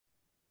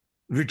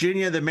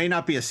Virginia, there may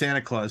not be a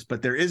Santa Claus,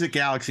 but there is a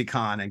Galaxy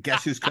Con, and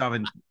guess who's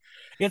coming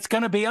It's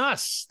going to be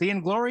us, the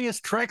Inglorious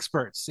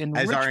Trexperts in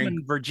as our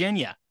Richmond,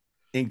 Virginia.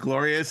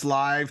 Inglorious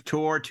Live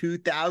Tour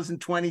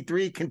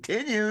 2023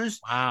 continues.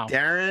 Wow.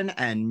 Darren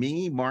and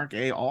me, Mark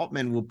A.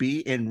 Altman, will be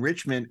in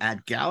Richmond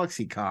at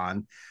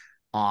GalaxyCon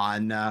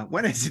on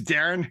when is it,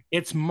 Darren?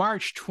 It's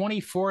March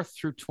 24th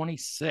through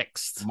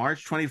 26th.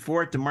 March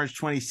 24th to March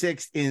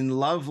 26th in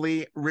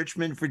lovely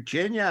Richmond,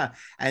 Virginia.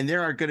 And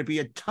there are going to be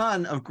a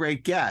ton of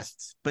great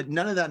guests, but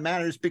none of that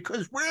matters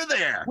because we're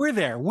there. We're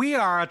there. We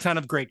are a ton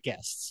of great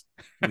guests.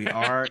 We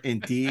are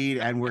indeed.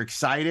 And we're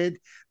excited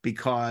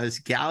because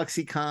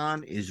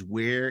GalaxyCon is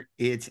where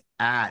it's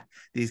at.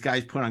 These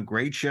guys put on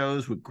great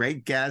shows with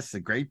great guests, a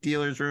great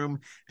dealer's room,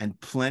 and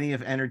plenty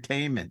of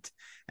entertainment.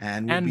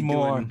 And we'll be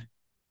more.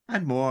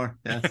 And more.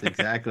 That's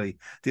exactly.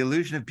 The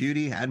illusion of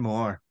beauty and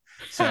more.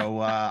 So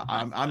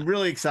I'm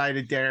really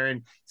excited,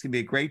 Darren. It's gonna be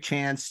a great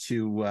chance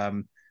to I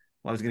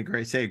was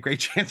gonna say a great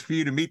chance for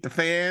you to meet the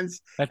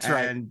fans. That's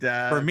right. And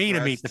for me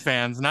to meet the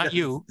fans, not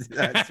you.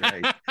 That's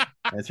right.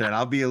 That's right.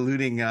 I'll be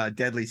eluding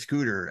deadly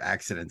scooter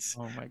accidents.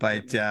 Oh my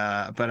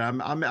but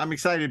I'm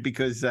excited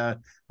because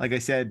like I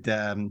said,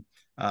 the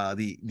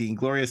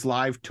Inglorious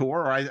Live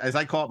Tour, or as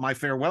I call it, my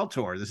farewell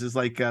tour. This is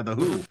like the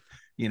Who.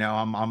 You know,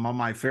 I'm on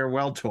my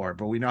farewell tour,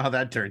 but we know how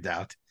that turned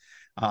out.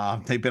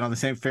 They've been on the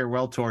same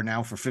farewell tour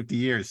now for 50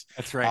 years.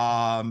 That's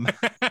right.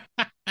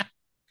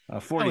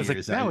 40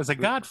 years. That was a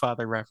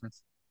Godfather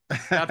reference.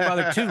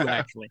 Godfather 2,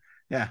 actually.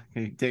 Yeah,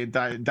 he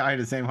died of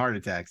the same heart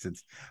attack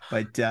since.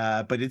 But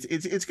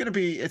it's gonna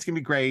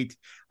be great.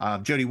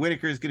 Jodie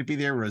Whittaker is gonna be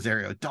there.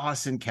 Rosario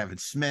Dawson, Kevin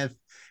Smith,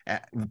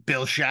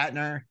 Bill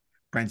Shatner,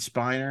 Brent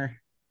Spiner.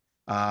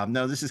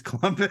 No, this is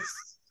Columbus.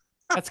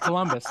 That's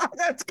Columbus.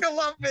 That's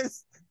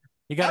Columbus.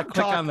 You got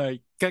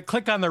to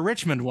click on the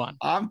Richmond one.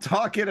 I'm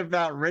talking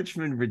about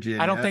Richmond,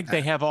 Virginia. I don't think they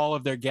have all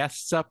of their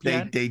guests up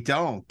yet. They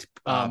don't.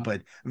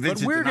 But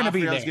Vincent we're going to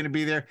be there. Going to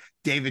be there.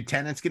 David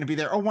Tennant's going to be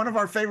there. Oh, one of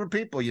our favorite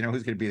people. You know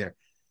who's going to be there?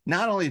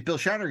 Not only is Bill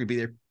Shatner going to be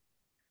there,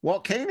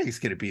 Walt Koenig's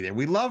going to be there.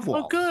 We love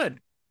Walt. Oh, good.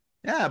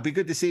 Yeah, it'd be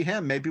good to see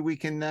him. Maybe we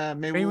can.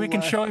 Maybe we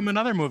can show him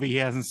another movie he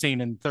hasn't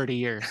seen in 30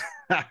 years.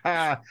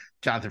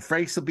 Jonathan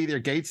Frakes will be there.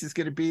 Gates is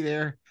going to be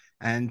there.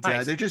 And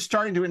nice. They're just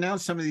starting to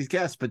announce some of these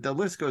guests, but the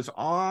list goes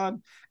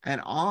on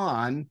and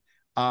on.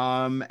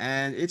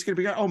 And it's going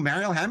to be,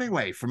 Mariel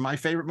Hemingway from my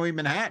favorite movie,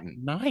 Manhattan.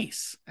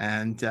 Nice.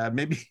 And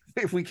maybe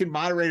if we can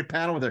moderate a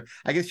panel with her,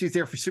 I guess she's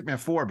there for Superman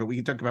 4, but we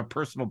can talk about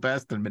personal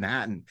best in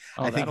Manhattan.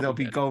 I think they'll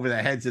go over the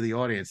heads of the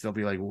audience. They'll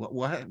be like,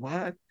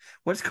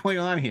 what's going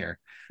on here?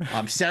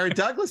 Sarah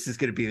Douglas is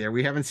going to be there.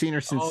 We haven't seen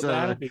her since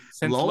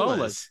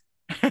Lola's.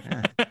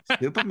 Yeah.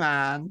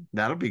 Superman,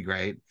 that'll be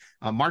great.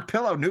 Mark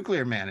Pillow,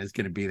 Nuclear Man, is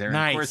going to be there. Nice.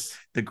 And of course,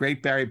 the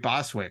great Barry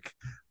Bostwick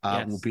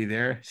will be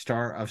there,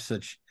 star of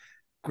such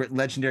great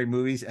legendary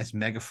movies as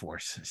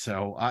Megaforce.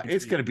 So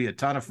it's going to be a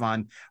ton of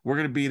fun. We're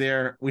going to be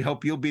there. We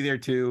hope you'll be there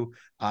too.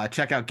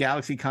 Check out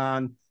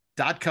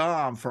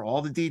GalaxyCon.com for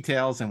all the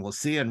details, and we'll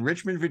see you in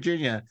Richmond,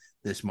 Virginia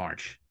this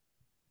March.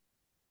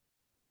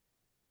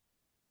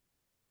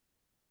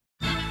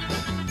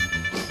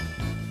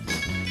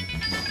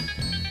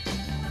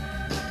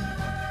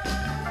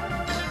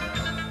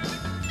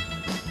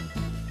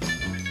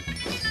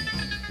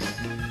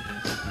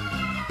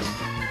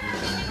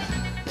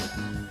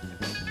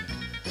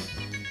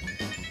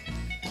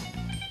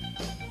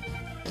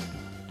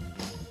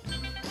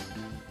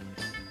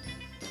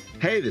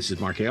 Hey, this is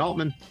Mark A.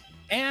 Altman.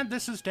 And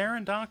this is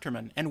Darren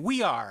Doctorman. And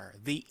we are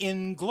the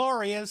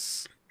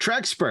Inglorious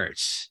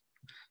Trexperts.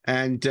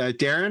 And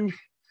Darren,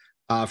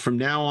 from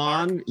now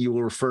on, you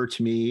will refer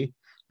to me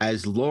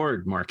as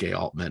Lord Mark A.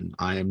 Altman.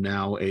 I am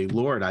now a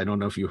Lord. I don't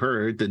know if you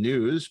heard the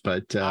news,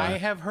 but... I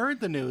have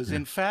heard the news.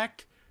 In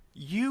fact,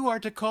 you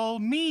are to call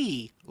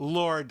me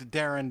Lord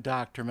Darren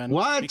Doctorman.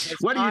 What? Because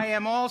I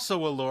am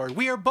also a Lord.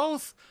 We are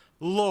both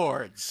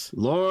Lords.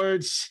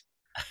 Lords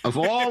of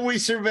all we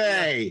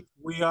survey.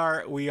 We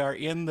are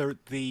in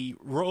the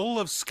role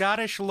of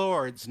Scottish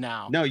lords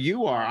now. No,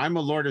 you are. I'm a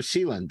Lord of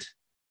Sealand.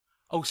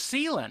 Oh,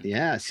 Sealand.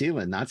 Yeah,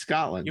 Sealand, not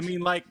Scotland. You mean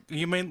like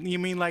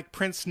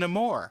Prince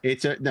Namor?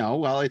 It's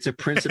a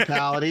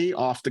principality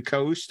off the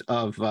coast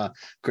of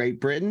Great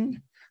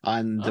Britain.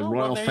 And the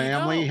royal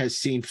family has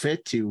seen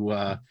fit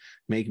to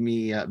make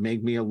me a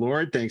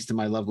lord, thanks to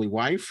my lovely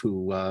wife,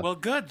 who. Well,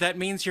 good. That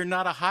means you're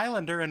not a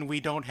Highlander, and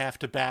we don't have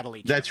to battle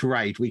each other. That's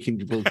right. We'll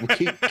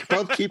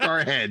both keep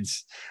our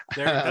heads.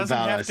 There doesn't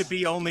have to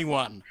be only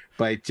one.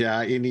 But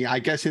in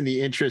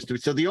the interest of,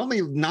 so the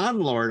only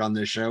non-lord on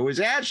this show is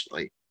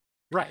Ashley.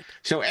 Right.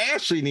 So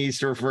Ashley needs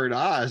to refer to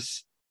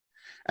us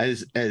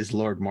as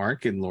Lord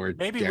Mark and Lord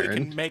Maybe Darren. We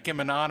can make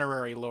him an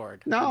honorary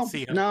lord. No,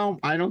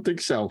 I don't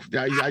think so.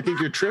 I think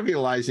you're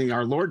trivializing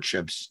our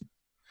lordships.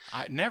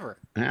 Never.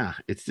 Yeah,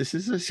 this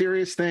is a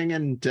serious thing,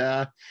 and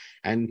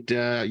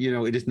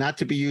it is not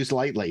to be used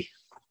lightly.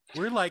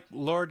 We're like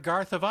Lord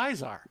Garth of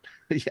Izar.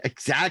 Yeah,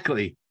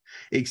 exactly,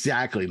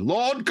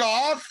 Lord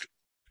Garth.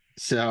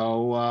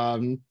 So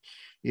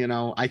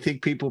I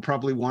think people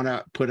probably want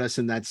to put us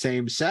in that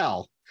same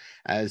cell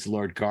as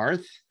Lord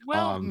Garth.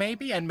 Well,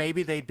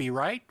 maybe they'd be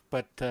right,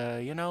 but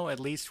at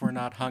least we're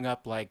not hung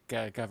up like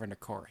Governor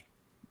Corey.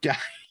 Yeah,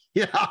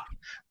 yeah.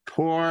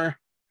 Poor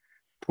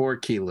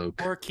Key Luke.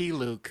 Poor Key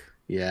Luke.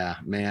 Yeah,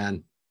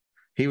 man.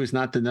 He was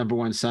not the number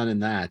one son in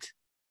that.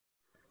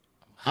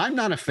 I'm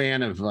not a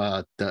fan of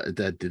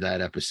that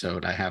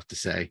episode, I have to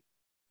say.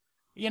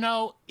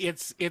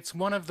 It's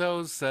one of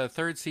those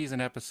third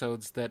season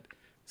episodes that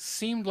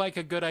seemed like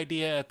a good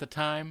idea at the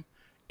time.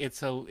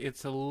 It's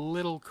a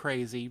little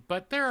crazy,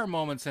 but there are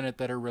moments in it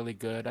that are really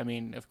good. I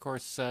mean, of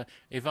course,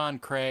 Yvonne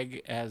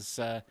Craig as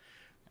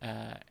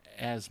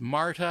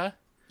Marta.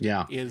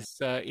 Yeah,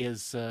 is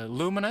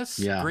luminous,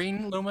 yeah.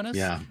 green luminous,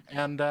 yeah,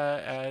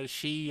 and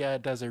she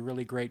does a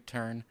really great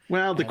turn.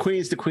 Well, the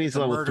Queen's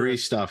level 3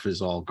 stuff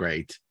is all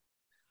great.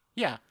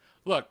 Yeah,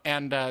 look,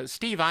 and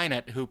Steve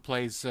Einett, who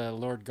plays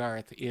Lord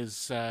Garth,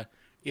 is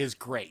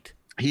great.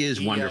 He is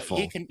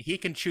wonderful. He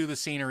can chew the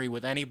scenery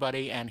with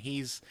anybody, and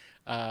he's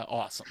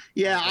awesome.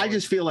 Yeah, I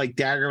just feel like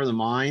Dagger of the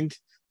Mind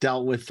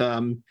dealt with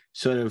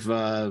sort of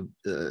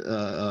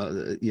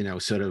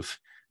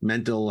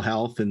mental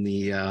health in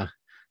the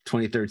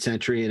 23rd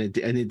century, and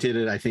it did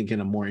it, I think,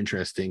 in a more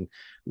interesting,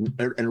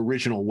 an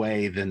original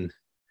way than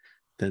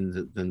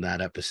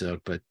that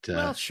episode. But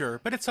well, sure,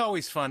 but it's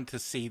always fun to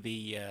see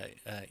the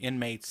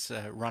inmates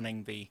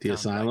running the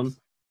asylum.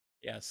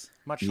 Yes,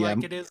 much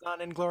like it is on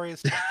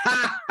Inglourious.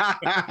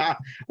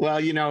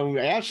 Well,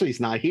 Ashley's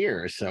not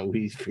here, so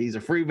he's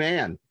a free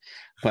man.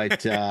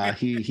 But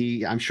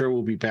he I'm sure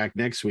we'll be back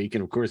next week,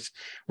 and of course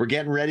we're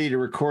getting ready to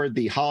record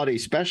the holiday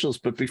specials.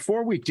 But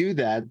before we do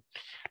that,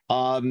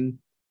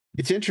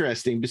 it's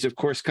interesting because, of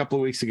course, a couple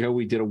of weeks ago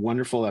we did a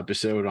wonderful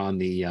episode on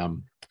the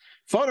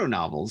photo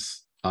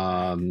novels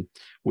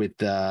with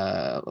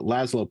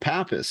Laszlo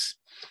Pappas.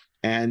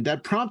 And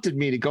that prompted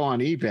me to go on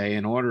eBay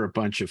and order a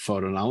bunch of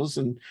photo novels.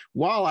 And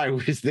while I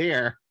was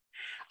there,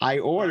 I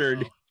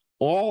ordered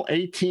all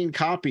 18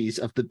 copies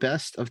of The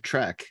Best of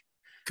Trek.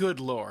 Good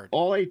Lord.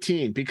 All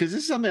 18, because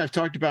this is something I've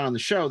talked about on the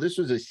show. This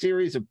was a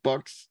series of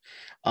books.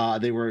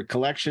 They were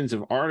collections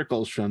of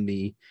articles from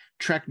the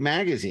Trek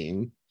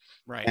magazine.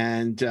 Right.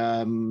 And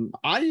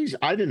I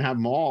didn't have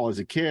them all as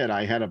a kid.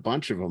 I had a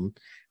bunch of them,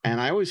 and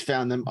I always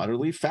found them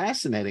utterly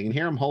fascinating. And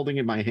here I'm holding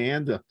in my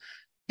hand,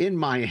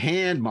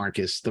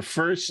 Marcus, the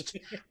first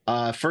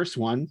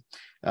one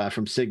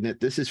from Signet.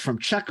 This is From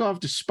Chekhov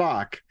to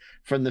Spock,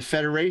 From the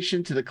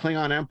Federation to the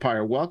Klingon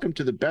Empire. Welcome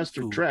to the Best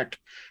of Trek,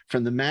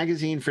 from the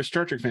magazine for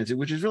Star Trek fans,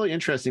 which is really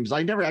interesting because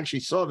I never actually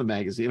saw the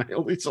magazine. I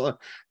only saw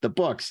the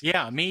books.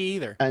 Yeah, me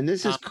either. And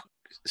this is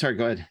sorry,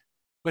 go ahead.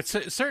 But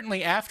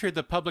certainly after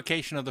the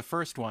publication of the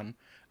first one,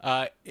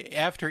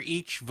 after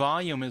each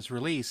volume is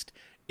released,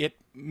 it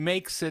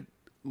makes it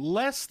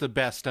less the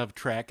best of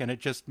Trek, and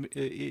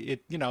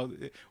it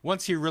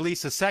once you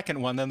release a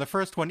second one, then the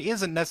first one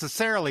isn't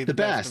necessarily the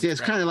best. Yeah,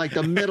 it's kind of like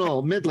the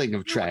middling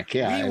of Trek.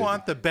 Yeah, we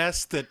want the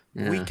best that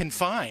we can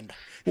find.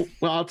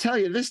 Well, I'll tell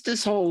you,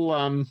 this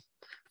whole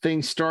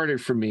thing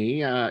started for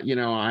me. I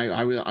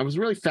was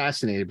really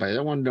fascinated by it.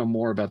 I want to know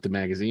more about the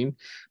magazine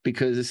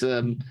because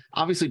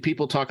obviously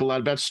people talk a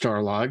lot about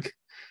Starlog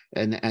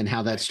and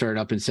how that started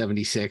up in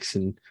 76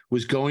 and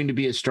was going to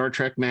be a Star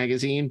Trek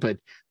magazine, but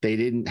they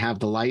didn't have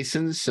the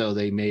license, so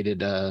they made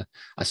it a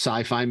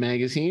sci-fi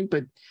magazine.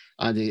 But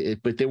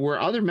there were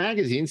other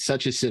magazines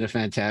such as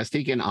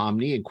Cinefantastique and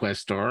Omni and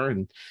Questar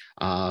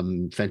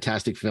and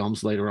Fantastic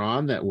Films later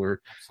on that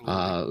were,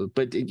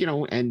 but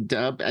and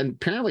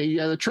apparently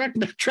the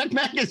Trek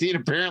magazine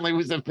apparently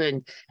was a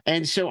thing,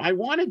 and so I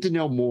wanted to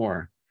know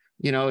more.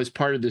 As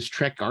part of this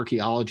Trek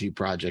archaeology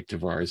project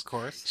of ours. Of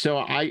course. So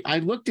I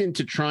looked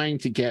into trying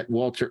to get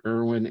Walter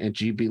Irwin and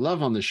G.B.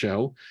 Love on the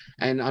show,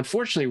 and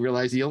unfortunately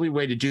realized the only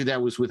way to do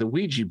that was with a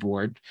Ouija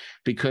board,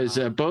 because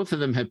both of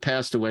them have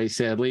passed away,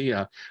 sadly.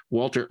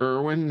 Walter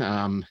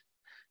Irwin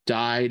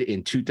died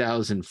in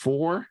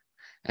 2004,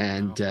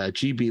 and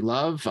G.B.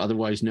 Love,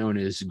 otherwise known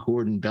as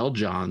Gordon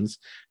Bell-Johns,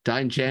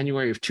 died in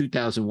January of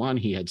 2001.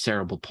 He had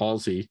cerebral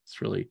palsy. It's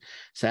really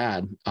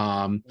sad.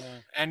 And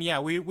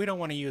we don't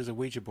want to use a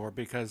Ouija board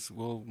because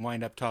we'll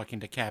wind up talking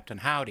to Captain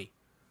Howdy.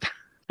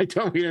 I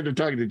don't end up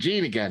talking to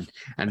Gene again,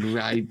 and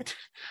I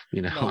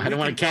don't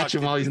want to catch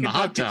him while he's in the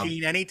hot tub.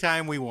 Gene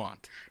anytime we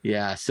want.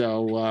 Yeah.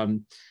 So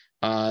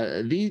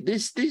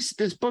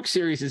this book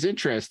series is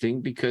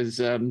interesting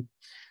because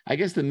I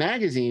guess the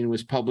magazine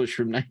was published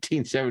from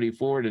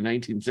 1974 to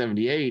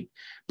 1978,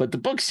 but the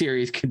book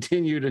series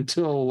continued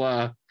until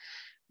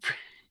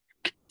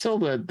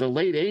the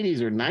late 80s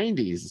or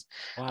 90s.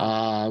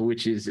 Wow.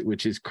 Which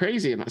is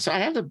crazy. And so I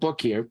have the book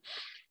here,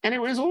 and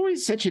it was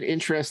always such an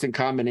interesting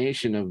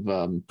combination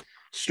of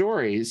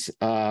stories.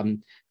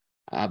 On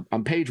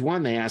page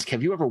 1, they ask,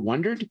 have you ever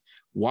wondered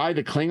why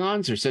the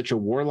Klingons are such a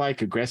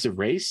warlike, aggressive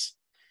race?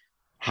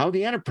 How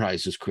the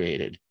Enterprise was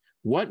created?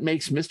 What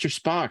makes Mr.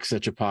 Spock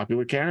such a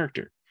popular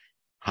character?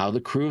 How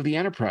the crew of the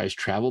Enterprise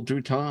traveled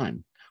through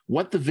time?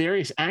 what the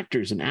various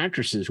actors and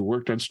actresses who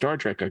worked on Star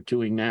Trek are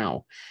doing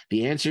now.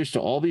 The answers to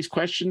all these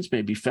questions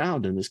may be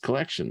found in this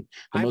collection.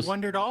 I've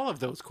wondered all of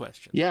those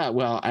questions. Yeah,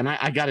 well, and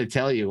I got to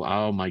tell you,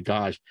 oh my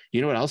gosh,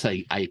 you know what else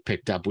I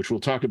picked up, which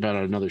we'll talk about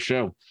on another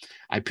show.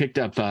 I picked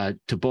up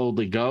To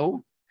Boldly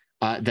Go,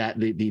 that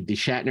the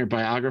Shatner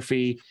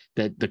biography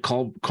that the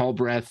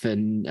Culbreth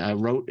and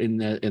wrote in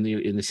the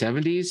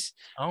 70s.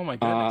 Oh my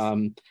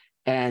goodness!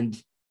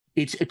 And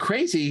it's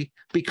crazy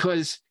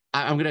because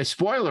I'm going to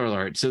spoiler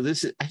alert. So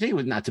this, I think it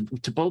was not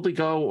To Boldly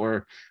Go,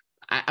 or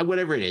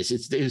whatever it is.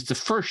 It's the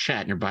first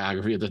Shatner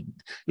biography of the,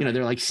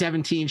 there are like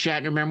 17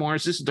 Shatner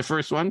memoirs. This is the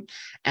first one,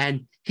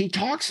 and he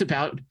talks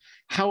about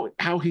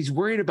how he's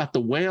worried about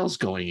the whales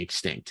going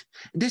extinct.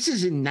 This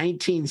is in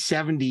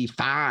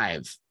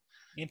 1975.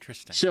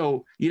 Interesting.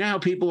 So you know how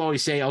people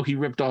always say, "Oh, he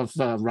ripped off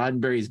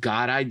Roddenberry's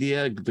God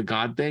idea, the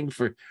God thing."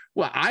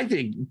 Well, I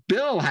think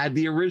Bill had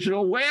the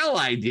original whale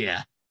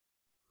idea.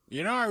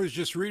 I was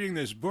just reading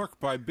this book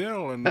by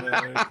Bill, and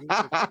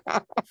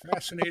a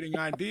fascinating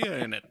idea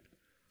in it.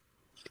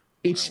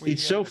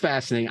 It's so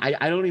fascinating.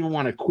 I don't even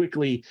want to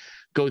quickly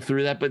go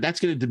through that, but that's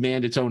going to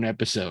demand its own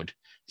episode.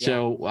 Yeah.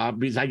 So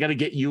because I got to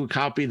get you a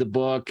copy of the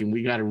book, and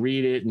we got to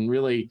read it, and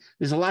really,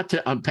 there's a lot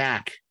to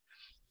unpack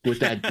with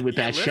that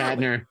that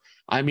Shatner.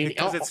 I mean,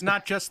 because it's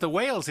not just the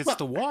whales; it's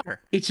the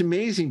water. It's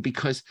amazing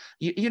because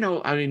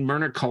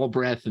Myrna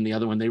Culbreth and the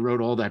other one, they wrote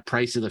all that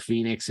Price of the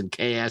Phoenix and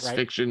chaos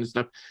fiction and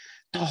stuff.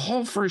 The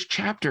whole first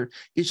chapter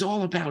is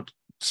all about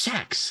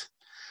sex,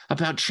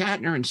 about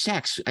Shatner and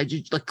sex.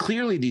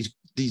 Clearly,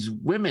 these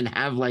women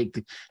have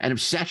like an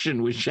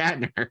obsession with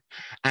Shatner,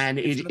 and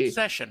it's an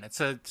obsession. It's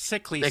a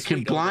sickly that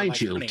can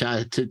blind you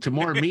to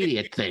more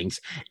immediate things,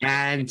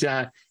 and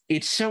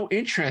it's so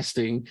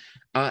interesting.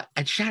 And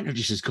Shatner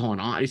just is going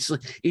on. It's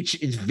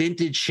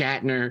vintage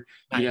Shatner,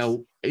 nice.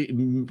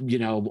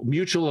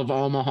 Mutual of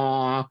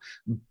Omaha,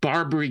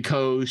 Barbary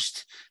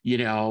Coast,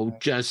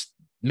 just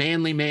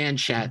manly man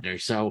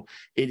Shatner. So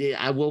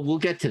we'll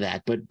get to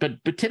that.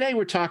 But today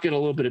we're talking a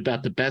little bit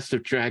about the best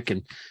of Trek,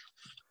 and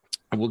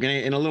we're gonna,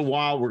 in a little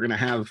while, we're gonna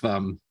have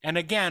and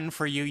again,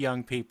 for you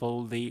young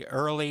people, the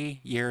early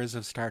years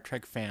of Star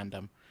Trek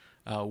fandom,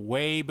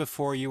 way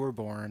before you were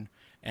born,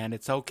 and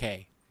it's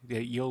okay.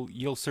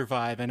 You'll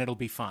survive, and it'll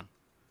be fun.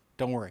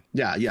 Don't worry.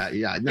 Yeah.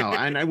 No,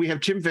 and we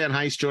have Jim Van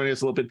Hise joining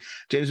us a little bit.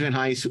 James Van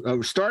Hise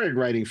started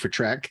writing for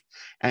Trek,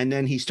 and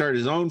then he started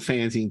his own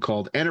fanzine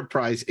called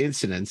Enterprise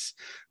Incidents,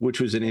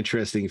 which was an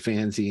interesting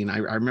fanzine. I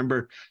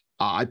remember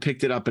I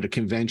picked it up at a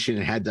convention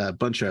and had a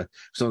bunch of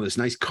this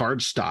nice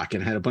card stock,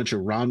 and had a bunch of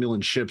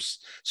Romulan ships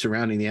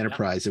surrounding the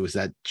Enterprise. Yep. It was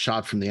that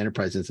shot from the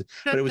Enterprise incident,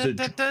 but it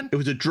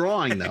was a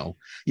drawing though.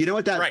 You know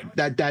what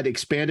that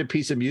expanded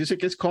piece of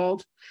music is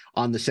called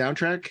on the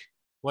soundtrack?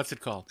 What's it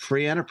called?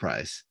 Free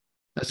Enterprise.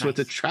 That's nice. What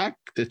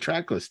the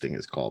track listing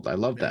is called. I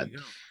love that.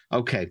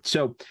 Okay,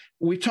 so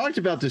we talked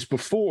about this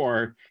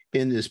before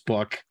in this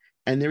book,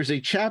 and there's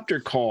a chapter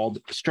called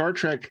Star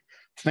Trek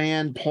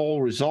Fan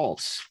Poll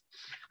Results.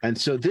 And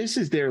so this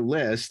is their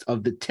list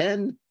of the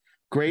 10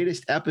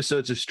 greatest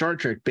episodes of Star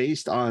Trek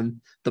based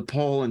on the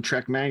poll in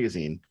Trek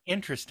magazine.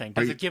 Interesting.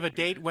 Does it give a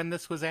date when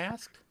this was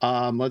asked?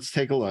 Let's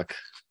take a look.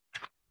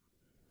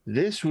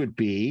 This would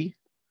be,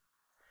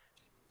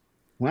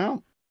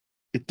 well,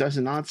 it does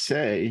not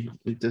say.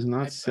 It does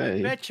not say.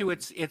 I bet you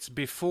it's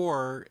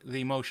before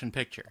the motion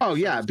picture. Oh,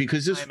 yeah,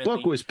 because this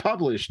book was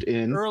published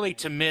in early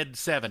to mid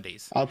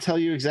 70s. I'll tell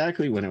you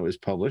exactly when it was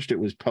published. It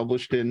was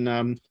published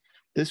in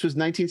this was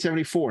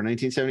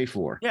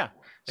 1974. Yeah,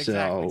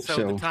 exactly.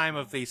 So the time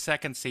of the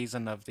second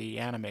season of the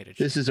animated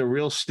show. This is a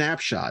real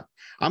snapshot.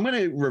 I'm going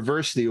to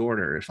reverse the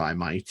order, if I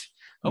might.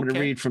 I'm going to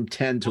read from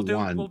 10 to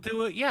 1. We'll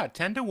do it,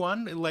 10 to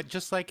 1,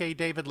 just like a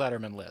David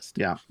Letterman list.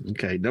 Yeah,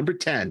 okay. Number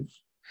 10.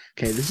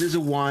 Okay, this is a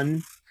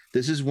 1.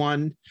 This is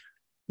one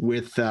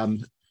with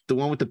the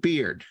one with the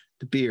beard.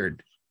 The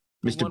beard.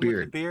 Mr.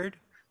 Beard. With the beard?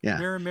 Yeah.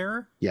 Mirror,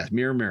 mirror? Yes,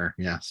 mirror, mirror.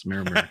 Yes,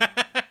 mirror, mirror.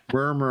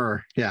 Mirror,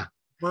 mirror. Yeah.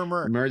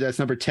 Mirror, that's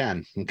number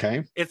 10.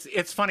 Okay.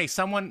 It's funny.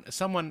 Someone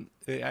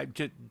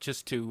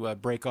just to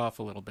break off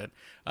a little bit.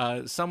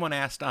 Someone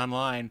asked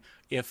online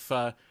if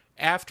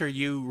after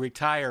you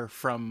retire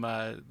from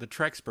the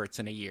Treksperts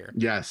in a year,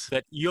 yes,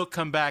 that you'll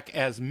come back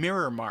as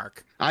Mirror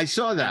Mark. I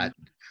saw that.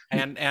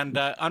 And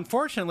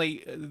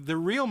unfortunately, the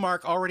real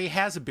Mark already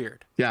has a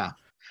beard. Yeah.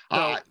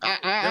 So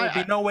there would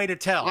be no way to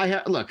tell.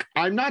 Look,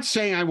 I'm not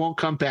saying I won't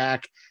come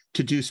back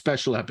to do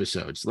special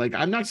episodes. Like,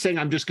 I'm not saying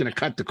I'm just going to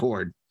cut the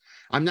cord.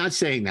 I'm not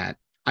saying that.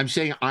 I'm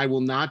saying I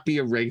will not be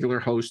a regular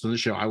host on the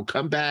show. I will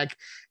come back,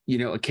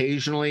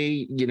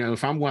 occasionally,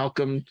 if I'm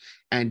welcome,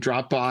 and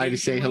drop by to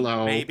say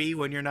hello. Maybe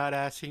when you're not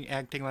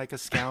acting like a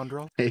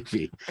scoundrel.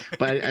 Maybe.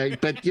 But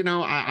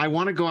I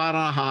want to go out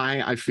on a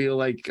high. I feel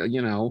like,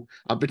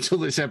 up until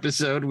this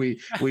episode, we're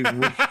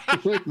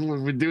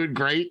doing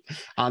great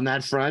on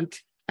that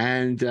front.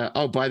 And,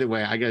 by the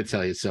way, I got to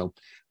tell you, so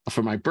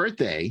for my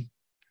birthday,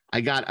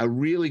 I got a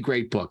really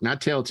great book, not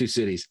Tale of Two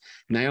Cities.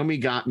 Naomi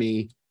got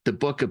me the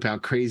book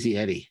about Crazy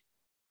Eddie,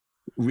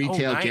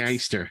 retail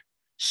gangster.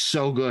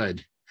 So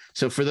good.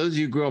 So for those of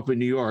you who grew up in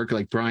New York,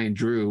 like Brian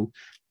Drew,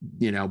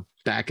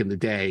 back in the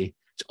day,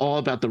 it's all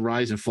about the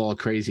rise and fall of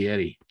Crazy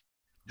Eddie.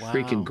 Wow.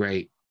 Freaking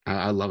great.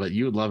 I love it.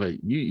 You would love it.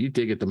 You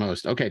dig it the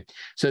most. Okay.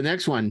 So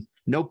next one,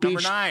 no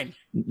beach.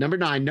 Number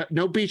nine,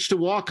 no beach to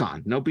walk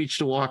on. No beach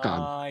to walk on.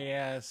 Oh,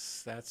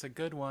 yes. That's a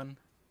good one.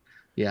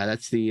 Yeah,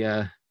 that's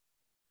the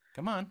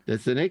come on.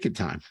 That's the Naked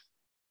Time.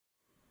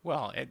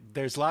 Well,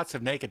 there's lots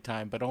of Naked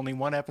Time, but only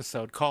one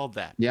episode called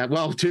that. Yeah,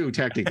 well, two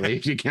technically,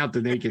 if you count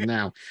the Naked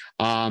Now.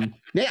 I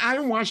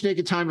haven't watched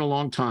Naked Time in a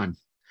long time.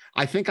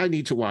 I think I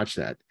need to watch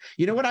that.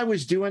 You know what I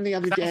was doing the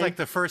other day? Sounds like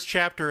the first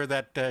chapter of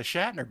that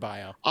Shatner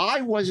bio.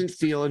 I wasn't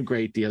feeling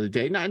great the other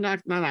day.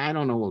 Not. I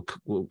don't know.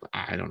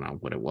 I don't know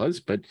what it was,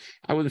 but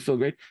I wasn't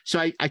feeling great. So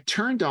I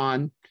turned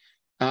on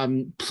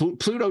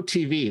Pluto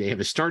TV. They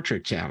have a Star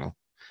Trek channel.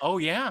 Oh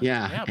yeah.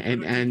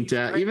 And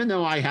even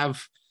though I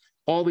have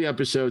all the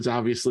episodes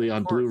obviously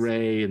on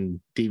Blu-ray and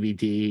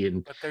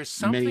DVD, but there's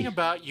something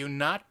about you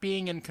not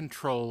being in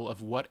control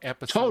of what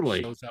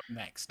episode shows up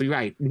next.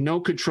 Right, no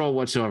control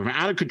whatsoever. I'm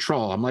out of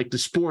control. I'm like the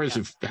spores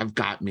have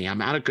got me.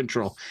 I'm out of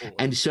control,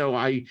 and so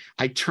I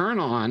turn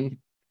on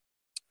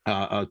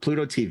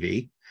Pluto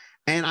TV,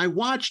 and I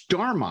watch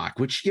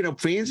Darmok, which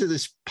fans of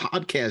this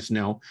podcast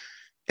know.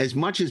 As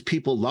much as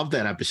people love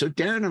that episode,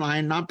 Darren and I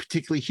are not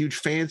particularly huge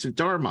fans of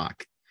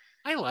Darmok.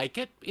 I like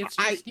it. It's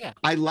just,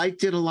 I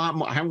liked it a lot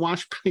more. I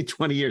watched probably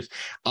 20 years.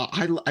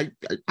 I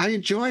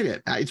enjoyed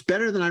it. It's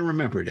better than I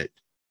remembered it.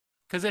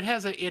 Because it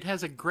has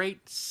a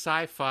great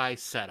sci-fi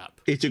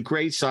setup. It's a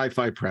great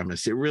sci-fi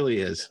premise. It really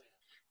is.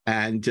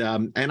 And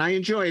I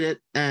enjoyed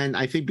it. And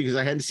I think because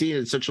I hadn't seen it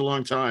in such a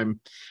long time,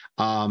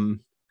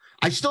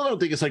 I still don't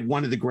think it's like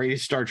one of the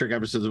greatest Star Trek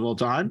episodes of all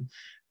time.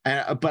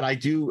 But I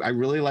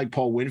really like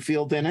Paul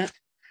Winfield in it.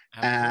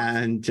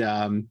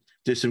 And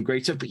there's some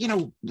great stuff, but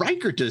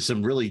Riker does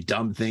some really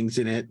dumb things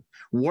in it.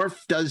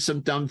 Worf does some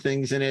dumb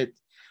things in it.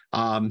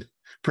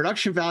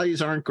 Production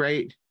values aren't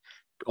great,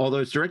 although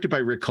it's directed by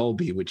Rick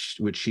Colby, which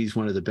he's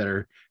one of the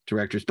better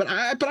directors. But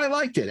I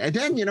liked it. And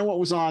then what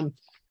was on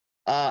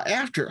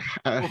after?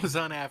 What was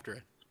on after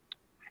it?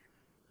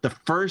 The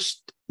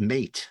First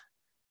Mate.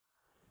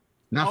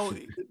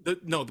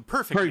 The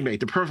Perfect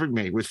Mate. The Perfect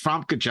Mate with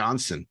Famke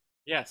Johnson.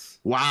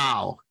 Yes.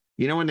 Wow.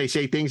 When they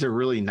say things are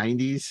really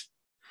 90s.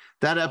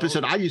 That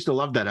episode, I used to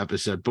love that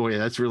episode. Boy,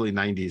 that's really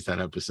 90s, that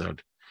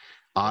episode.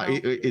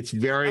 It's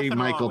very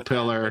Michael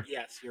Piller.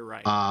 Yes, you're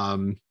right.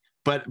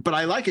 But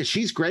I like it.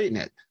 She's great in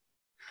it.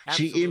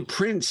 Absolutely. She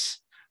imprints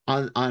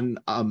on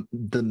a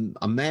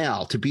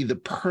male to be the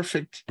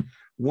perfect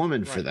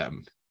woman for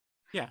them.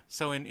 Yeah.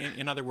 So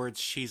in other words,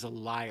 she's a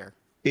liar.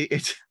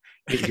 It's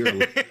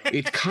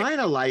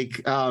kind of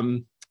like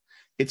the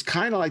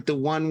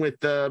one with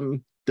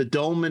the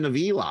Dolmen of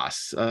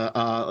Elos.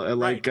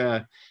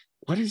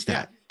 What is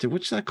that? Yeah.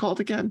 What's that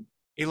called again?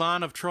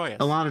 Elan of Troyes.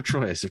 Elan of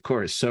Troyes, of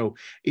course. So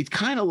it's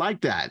kind of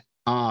like that.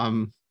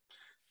 I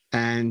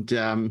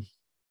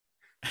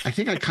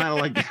think I kind of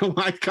like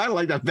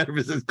that better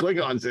because there's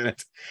Klingons in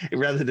it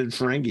rather than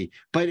Ferengi.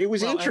 But it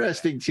was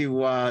interesting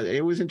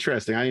it was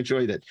interesting. I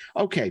enjoyed it.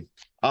 Okay.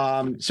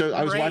 So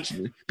I was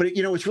watching, but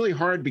it's really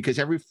hard because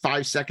every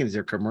 5 seconds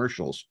they're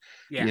commercials,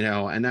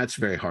 and that's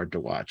very hard to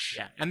watch.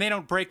 Yeah. And they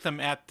don't break them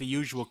at the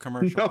usual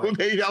commercial. No, break.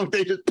 They don't.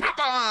 They just pop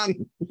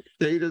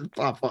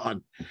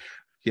on.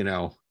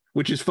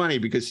 Which is funny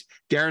because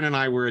Darren and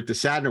I were at the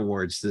Saturn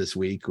Awards this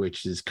week,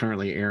 which is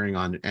currently airing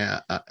on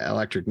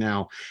Electric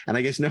Now. And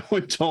I guess no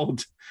one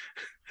told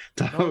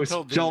host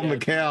Joel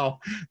McHale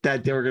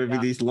that there were going to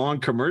be these long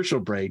commercial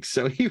breaks.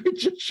 So he would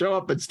just show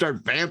up and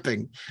start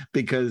vamping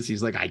because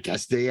he's like, I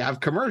guess they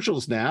have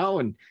commercials now.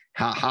 And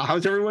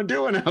how's everyone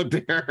doing out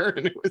there?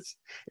 And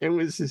it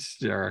was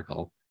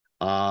hysterical.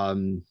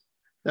 That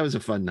was a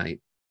fun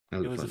night.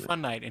 It was a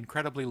fun night,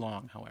 incredibly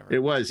long, however.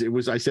 It was.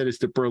 I said it's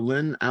the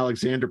Berlin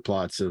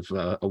Alexanderplatz of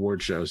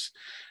award shows.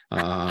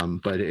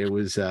 But it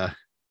was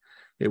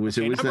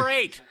number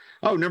 8.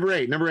 Oh, number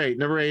 8.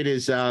 Number 8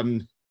 is wow,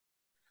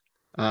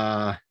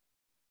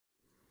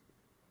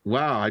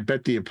 I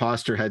bet the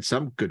Imposter had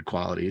some good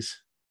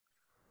qualities.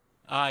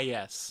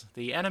 Yes.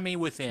 The Enemy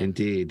Within.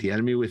 Indeed. The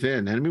Enemy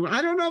Within. I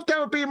don't know if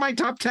that would be in my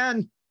top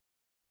 10.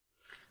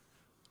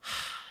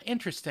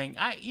 Interesting.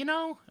 I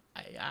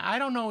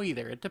don't know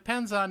either. It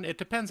depends on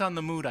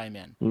the mood I'm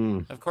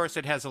in. Of course,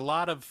 it has a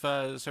lot of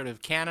sort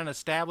of canon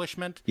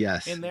establishment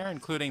in there,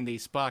 including the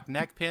Spock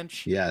neck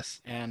pinch.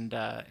 Yes. And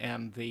the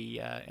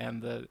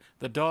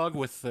dog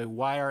with the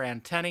wire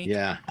antennae.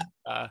 Yeah.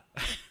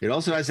 It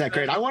also has that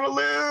great "I want to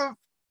live."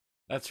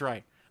 That's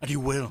right. And you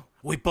will.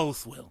 We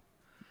both will.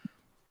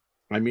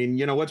 I mean,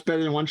 what's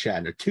better than one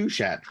Shatner? 2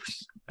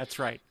 Shatners. That's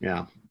right.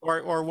 Yeah.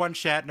 Or one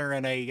Shatner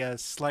and a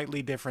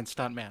slightly different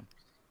stuntman.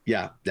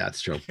 Yeah,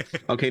 that's true.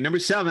 Okay, number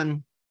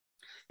 7.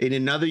 In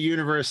another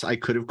universe, I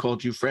could have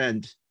called you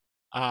friend.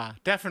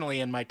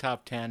 Definitely in my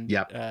top 10.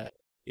 Yep.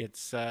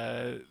 It's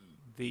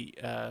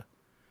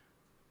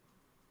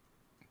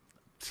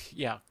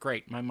yeah,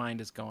 great. My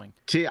mind is going.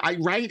 See,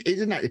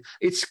 isn't that?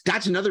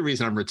 That's another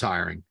reason I'm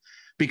retiring,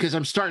 because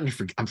I'm starting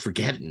to I'm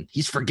forgetting.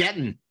 He's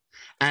forgetting,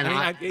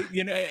 And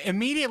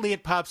immediately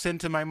it pops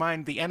into my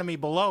mind, The Enemy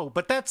Below,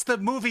 but that's the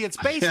movie it's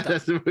based on.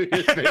 That's the movie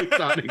it's based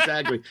on,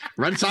 exactly.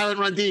 Run Silent,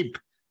 Run Deep.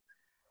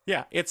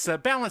 Yeah, it's a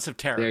Balance of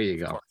Terror. There you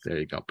go. There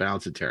you go.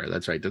 Balance of Terror.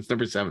 That's right. That's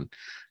number 7.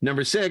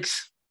 Number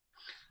 6,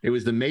 it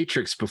was The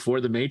Matrix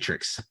before The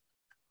Matrix.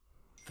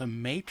 The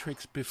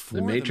Matrix before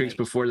The Matrix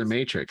before The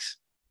Matrix.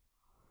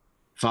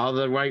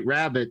 Follow the White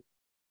Rabbit.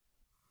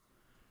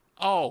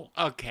 Oh,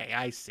 okay.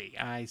 I see.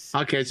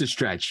 Okay, it's a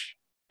stretch,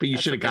 but you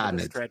should have gotten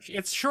it. Stretch.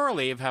 It's shore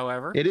leave,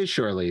 however. It is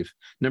shore leave.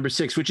 Number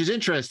 6, which is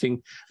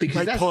interesting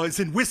because my paws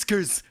and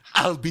whiskers.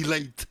 I'll be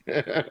late.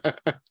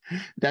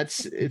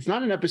 It's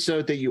not an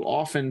episode that you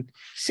often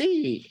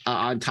see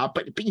on top,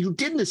 but you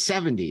did in the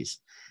 70s,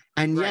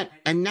 and yet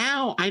and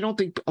now I don't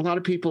think a lot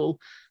of people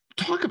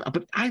talk about.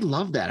 But I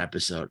love that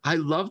episode. I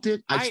loved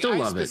it. I still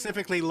love it. I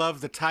specifically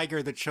love the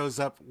tiger that shows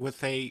up with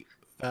the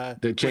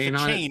chain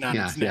on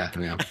its neck.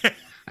 Yeah.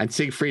 And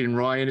Siegfried and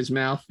Roy in his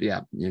mouth.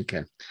 Yeah.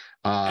 Okay.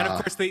 And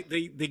of course,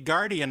 the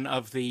guardian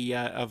of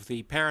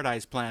the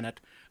Paradise Planet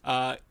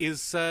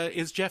is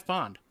Jeff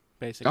Bond,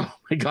 basically. Oh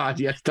my God!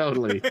 Yes,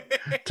 totally,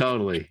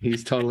 totally.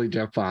 He's totally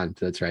Jeff Bond.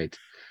 That's right.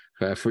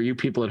 For you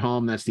people at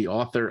home, that's the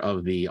author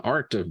of the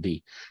art of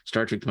the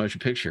Star Trek the Motion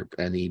Picture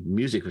and the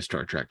music of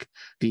Star Trek,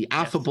 the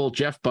affable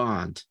Jeff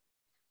Bond.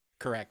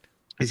 Correct.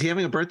 Is he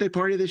having a birthday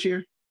party this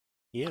year?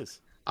 He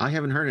is. I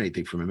haven't heard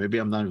anything from him. Maybe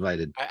I'm not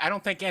invited. I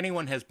don't think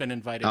anyone has been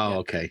invited yet,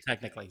 okay.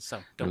 Technically,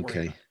 so don't worry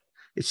about it.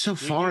 It's so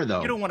far,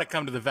 though. You don't want to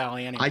come to the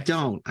Valley anyway. I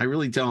don't. I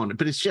really don't.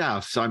 But it's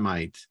Jeff, so I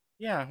might.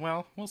 Yeah,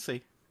 well, we'll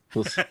see.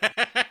 We'll see.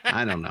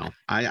 I don't know.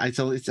 I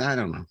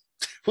don't know.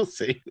 We'll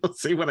see. We'll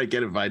see when I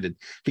get invited.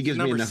 If he gives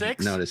me enough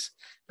notice,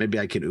 maybe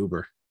I can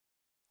Uber.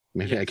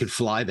 Maybe I could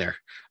fly there.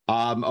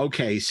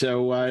 Okay,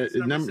 so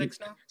number 6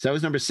 now? So that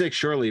was number 6,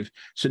 shore leave.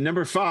 So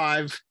number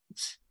 5,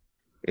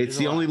 it's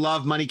The Only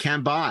Love Money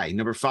Can Buy.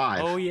 Number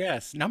 5. Oh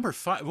yes, number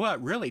 5.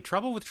 What, really?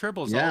 Trouble with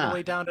Tribbles all the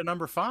way down to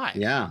number 5.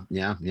 Yeah.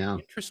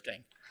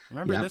 Interesting.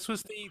 Remember, this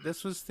was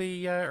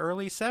the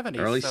early 70s.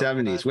 Early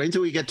 70s. Wait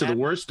until we get to the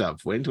worst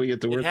stuff.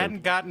 It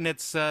hadn't gotten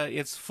its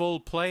full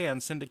play on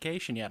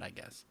syndication yet, I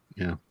guess.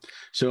 Yeah.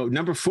 So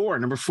number 4.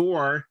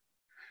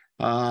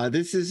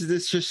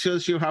 This just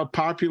shows you how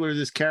popular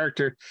this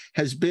character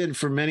has been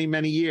for many,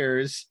 many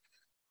years.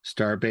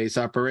 Starbase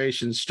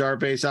Operations.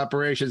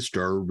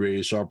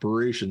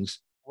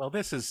 Well,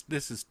 this is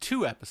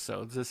 2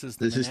 episodes. This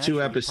is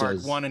 2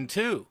 episodes. Part 1 and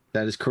 2.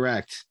 That is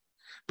correct,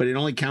 but it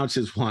only counts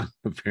as 1.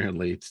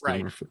 Apparently, it's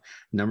right.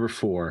 Number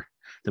 4,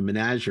 The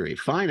Menagerie.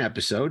 Fine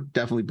episode.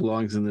 Definitely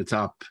belongs in the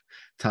top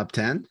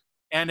 10.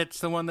 And it's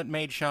the one that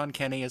made Sean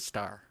Kenny a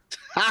star.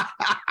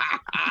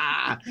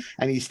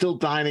 And he's still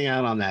dining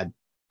out on that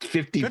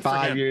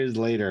 55 years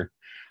later.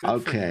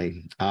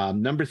 Okay.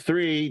 Number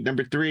 3.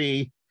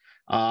 Yes.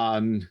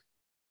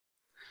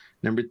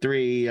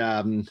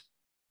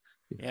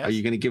 Are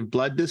you going to give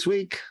blood this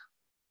week?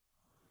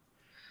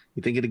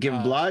 You think it'll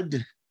give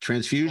blood?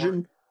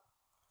 Transfusion?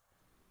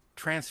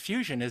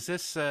 Transfusion. Is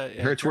this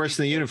hurts worse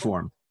than the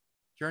uniform?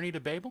 Journey to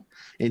Babel?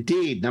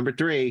 Indeed. Number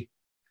 3.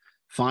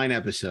 Fine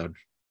episode.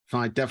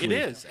 Fine, definitely.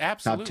 It is,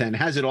 absolutely. Top 10. It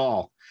has it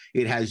all.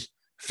 It has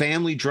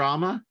family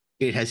drama.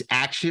 It has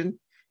action.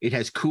 It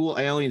has cool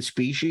alien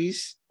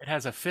species. It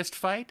has a fist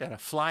fight and a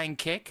flying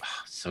kick.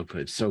 Oh, so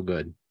good. So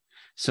good.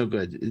 So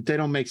good. They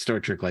don't make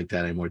Star Trek like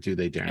that anymore, do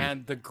they, Darren?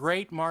 And the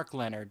great Mark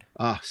Leonard.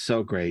 Oh,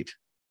 so great.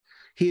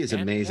 He is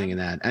amazing in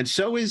that. And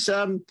so is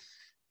Jane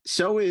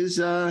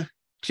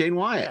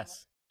Wyatt.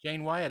 Yes.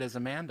 Jane Wyatt is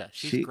Amanda.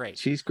 She's great.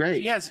 She's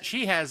great.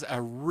 She has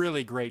a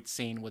really great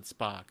scene with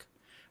Spock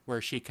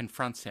where she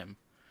confronts him.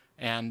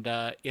 And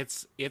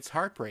it's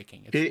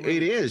heartbreaking.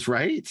 It is,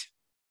 right?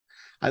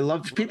 I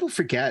love people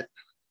forget.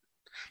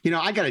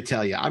 I got to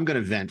tell you, I'm going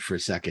to vent for a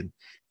second.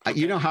 Okay.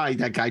 You know how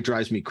that guy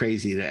drives me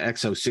crazy, the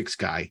XO6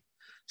 guy.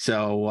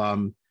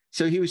 So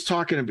he was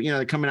talking,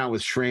 they're coming out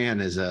with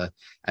Shran as an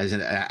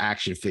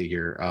action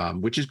figure,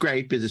 which is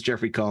great because it's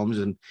Jeffrey Combs,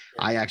 and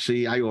I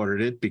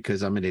ordered it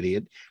because I'm an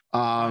idiot.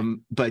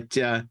 But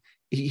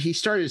he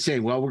started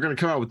saying, well, we're going to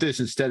come out with this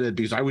instead of,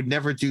 because I would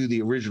never do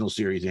the original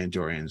series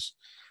Andorians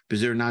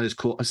because they're not as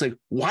cool. I was like,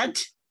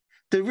 what?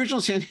 The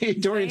original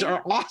Andorians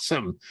are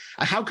awesome.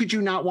 How could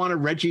you not want a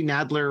Reggie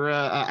Nadler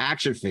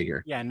action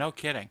figure? Yeah, no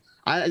kidding.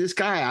 This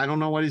guy, I don't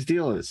know what his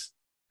deal is.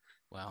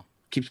 Well,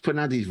 keeps putting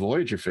out these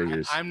Voyager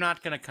figures. I'm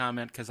not going to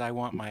comment because I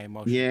want my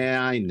emotions.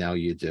 Yeah, I know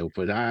you do,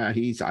 but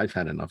I've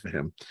had enough of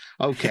him.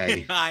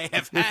 Okay. I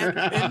have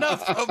had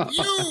enough of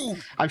you.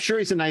 I'm sure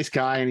he's a nice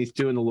guy and he's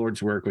doing the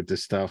Lord's work with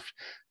this stuff,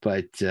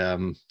 but we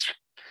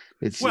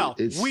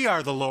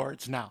are the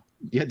Lords now.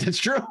 Yeah, that's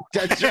true.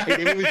 That's right.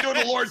 If he was doing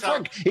the Lord's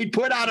work, he'd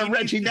put out a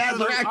Reggie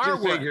Nadler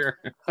action figure.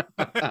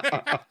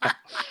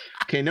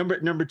 Okay,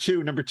 number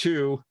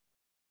two.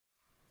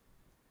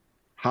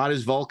 Hot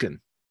as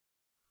Vulcan.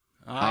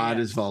 Hot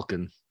as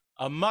Vulcan.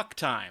 Amok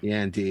time.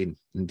 Yeah, indeed.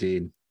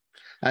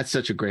 That's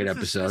such a great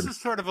episode. This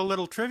is sort of a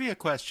little trivia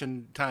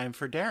question time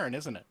for Darren,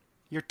 isn't it?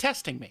 You're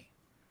testing me.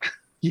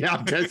 Yeah,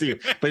 I'm testing you,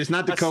 but it's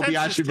not the A census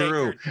Kobayashi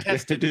Maru. taker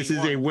tested This me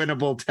is a once.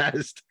 winnable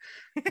test.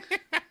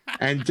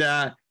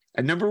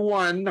 And number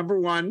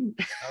one,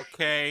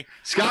 Okay.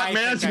 Scott I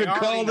Mann think would I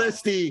call already know.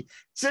 this the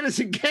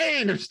Citizen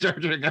Kane of Star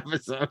Trek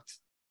episodes.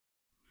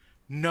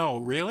 No,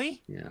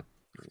 really? Yeah.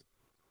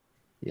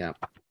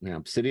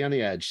 City on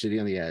the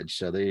Edge.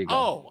 So there you go.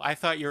 Oh, I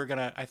thought you were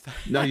gonna.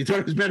 No, you thought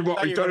it was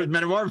thought you were gonna-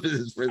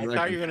 Metamorphosis for a I second.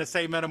 thought you were gonna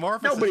say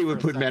Metamorphosis. Nobody for would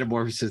a put second.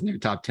 Metamorphosis in their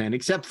top 10,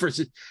 except for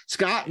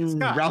Scott and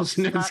Scott. Ralph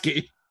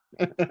Sininsky.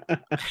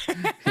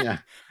 Yeah.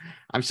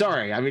 I'm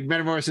sorry. I mean,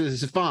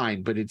 Metamorphosis is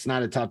fine, but it's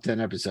not a top 10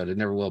 episode. It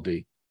never will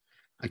be.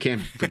 I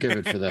can't forgive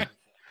it for the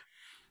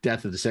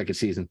death of the second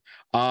season.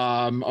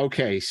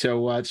 Okay,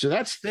 so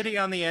that's City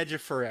on the Edge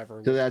of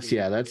Forever. so that's the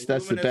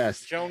Luminous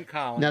best. Joan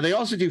Collins. Now they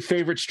also do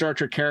favorite Star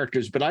Trek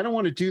characters, but I don't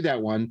want to do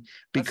that one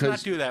because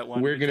Let's not do that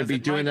one. we're going to because be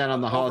it doing might that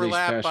on the holiday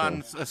overlap special.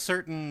 on a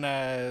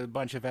certain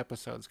bunch of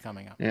episodes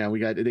coming up. Yeah,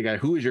 they got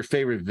who is your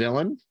favorite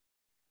villain?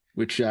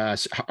 Which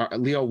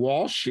Leo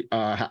Walsh,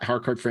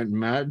 Harcourt Fenton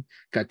Mad,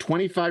 got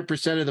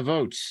 25% of the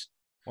votes.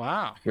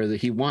 Wow.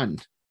 He won.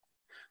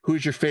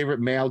 Who's your favorite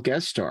male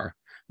guest star?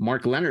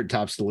 Mark Leonard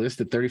tops the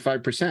list at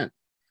 35%.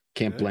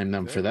 Can't blame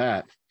them for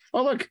that.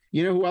 Oh, look,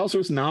 you know who else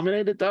was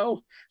nominated,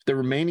 though? The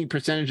remaining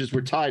percentages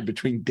were tied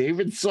between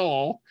David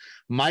Saul,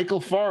 Michael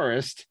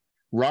Forrest,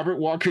 Robert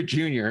Walker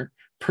Jr.,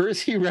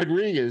 Percy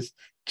Rodriguez,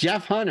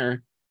 Jeff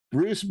Hunter,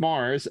 Bruce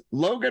Mars,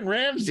 Logan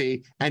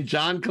Ramsey, and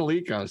John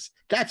Kalikos.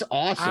 That's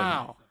awesome.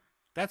 Wow.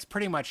 That's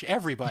pretty much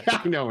everybody.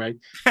 I know, right?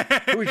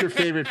 Who's your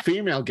favorite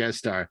female guest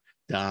star?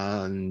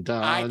 Dun,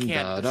 dun, I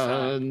can't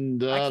dun, decide.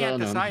 dun, I can't dun,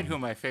 decide dun. who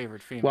my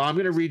favorite female. Well, I'm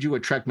going to read you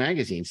what Trek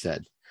Magazine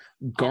said.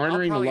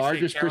 Garnering the I'll probably say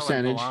largest Carolyn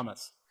percentage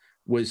Galamas.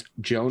 was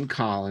Joan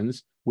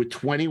Collins with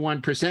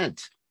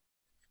 21%.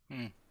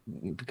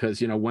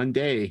 Because, one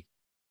day,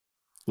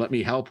 Let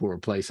Me Help will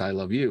replace I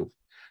Love You.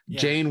 Yeah.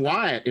 Jane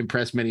Wyatt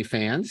impressed many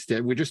fans.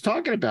 We're just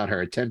talking about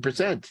her at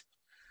 10%.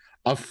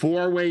 A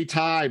four-way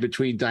tie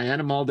between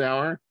Diana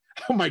Muldaur,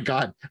 oh my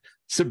God,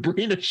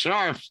 Sabrina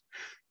Sharp,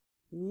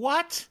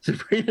 What? who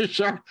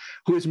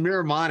is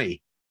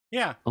Miramani.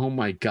 Yeah. Oh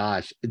my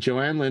gosh,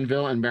 Joanne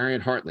Linville and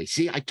Marion Hartley.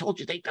 See, I told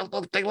you they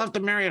left the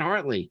Marion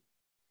Hartley.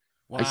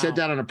 Wow. I said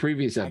that on a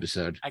previous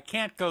episode. I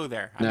can't go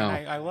there. No. I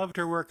mean, I loved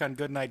her work on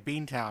Goodnight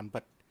Beantown,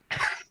 but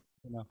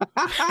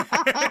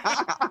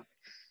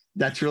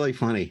That's really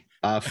funny.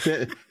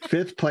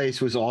 Fifth place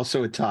was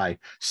also a tie.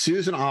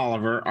 Susan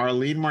Oliver,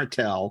 Arlene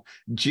Martell,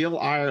 Jill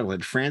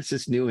Ireland,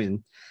 Frances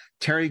Nguyen,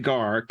 Terry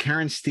Garr,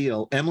 Karen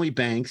Steele, Emily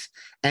Banks,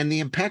 and the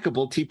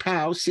impeccable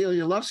T'Pau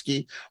Celia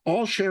Lovsky,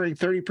 all sharing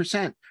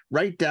 30%,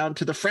 right down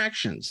to the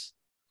fractions.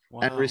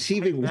 wow. And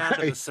receiving Right down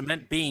to the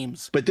cement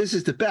beams. But this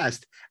is the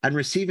best. And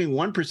receiving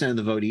 1% of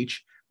the vote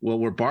each,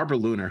 were Barbara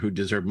Lunar, who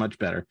deserved much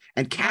better,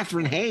 and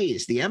Catherine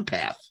Hayes, the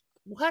empath.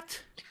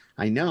 What?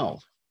 I know.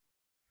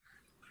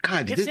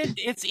 God,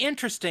 It's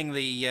interesting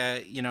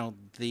the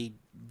the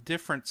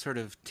different sort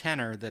of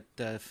tenor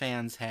that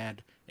fans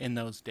had in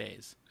those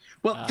days.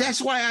 well, that's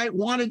why I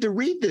wanted to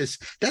read this.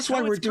 That's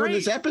why we're it's doing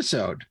this great.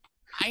 episode.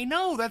 I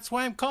know, that's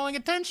why I'm calling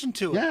attention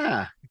to it.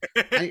 Yeah.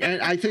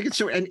 I think it's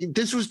so. And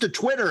this was the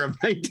Twitter of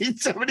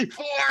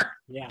 1974.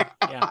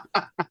 Yeah.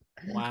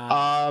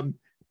 Wow.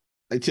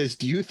 It says,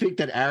 do you think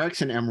that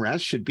Arix and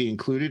MRES should be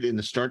included in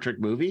the Star Trek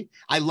movie?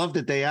 I love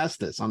that they asked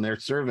this on their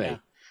survey. Yeah.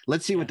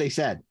 Let's see what they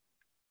said.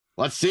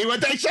 I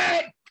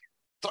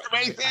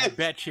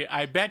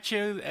bet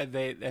you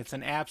that's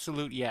an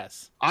absolute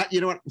yes.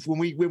 You know what? When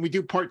we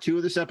do part 2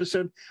 of this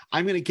episode,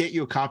 I'm going to get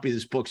you a copy of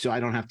this book so I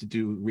don't have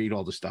to read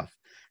all the stuff.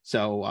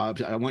 So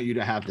I want you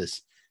to have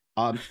this.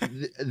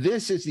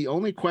 This is the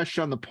only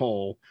question on the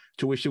poll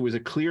to which there was a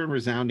clear and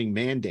resounding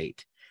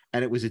mandate,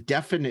 and it was a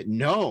definite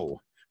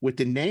no, with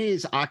the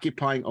nays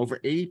occupying over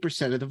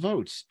 80% of the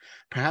votes.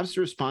 Perhaps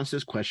the response to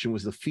this question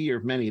was the fear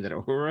of many that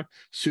Uhura,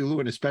 Sulu,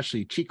 and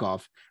especially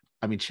Chekhov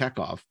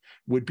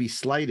would be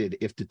slighted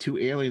if the 2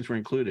 aliens were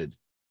included.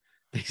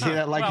 They say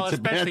that like it's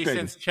a bad especially thing.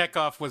 since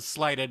Chekhov was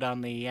slighted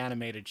on the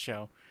animated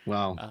show.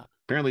 Well,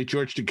 apparently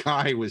George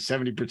Takei was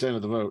 70%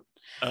 of the vote.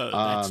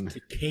 That's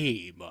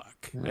Takei,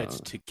 Mark.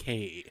 That's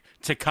Takei.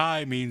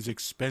 Takei means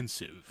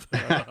expensive.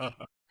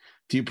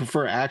 Do you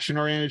prefer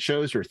action-oriented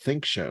shows or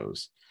think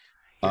shows?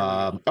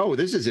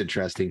 This is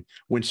interesting.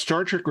 When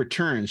Star Trek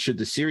returns, should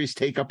the series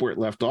take up where it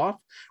left off,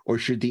 or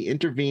should the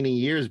intervening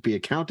years be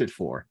accounted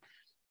for?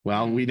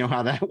 Well, we know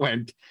how that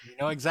went. You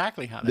know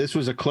exactly how that This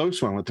was a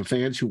close one, with the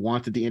fans who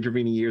wanted the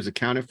intervening years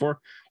accounted for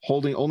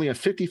holding only a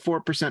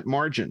 54%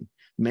 margin.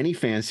 Many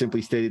fans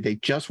simply stated they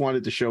just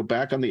wanted the show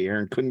back on the air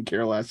and couldn't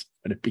care less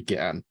when it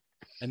began.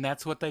 And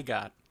that's what they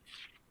got.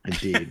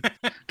 Indeed.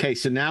 Okay,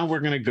 so now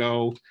we're going to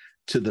go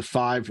to the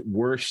 5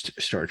 worst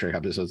Star Trek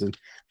episodes. And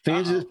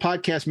fans of this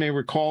podcast may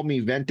recall me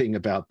venting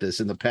about this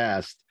in the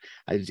past.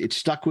 It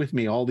stuck with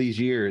me all these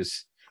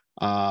years.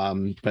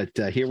 But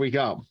here we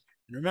go.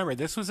 Remember,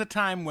 this was a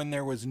time when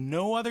there was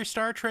no other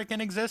Star Trek in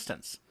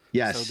existence.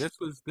 Yes. So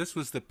this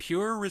was the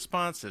pure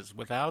responses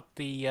without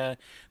the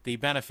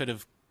benefit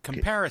of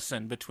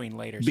comparison between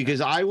later. Because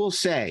I will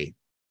say,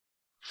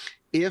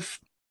 if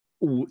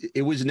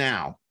it was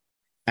now,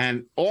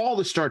 and all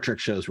the Star Trek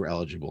shows were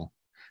eligible.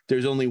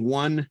 There's only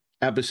one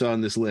episode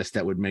on this list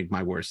that would make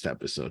my worst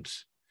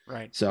episodes.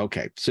 Right. So,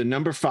 okay. So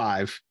number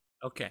 5.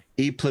 Okay.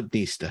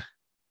 Eplipnista.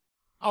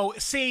 Oh,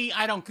 see,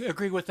 I don't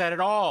agree with that at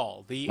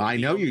all. I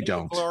know you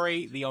don't.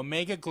 The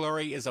Omega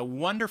Glory is a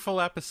wonderful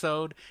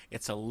episode.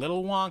 It's a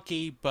little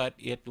wonky, but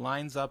it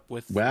lines up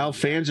with... Well,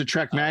 fans of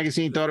Trek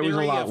Magazine thought it was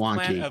a lot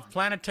wonky. Of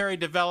planetary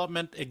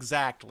development,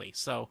 exactly.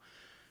 So,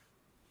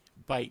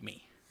 bite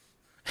me.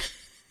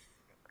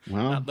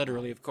 Well, not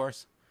literally, of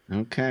course.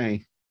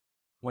 Okay.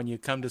 When you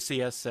come to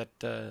see us at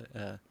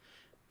the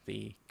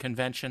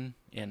convention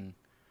in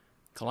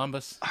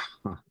Columbus.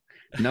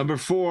 Number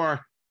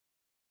 4.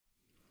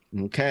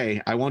 Okay,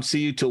 I won't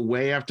see you till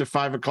way after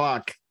 5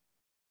 o'clock.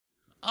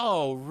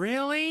 Oh,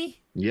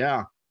 really?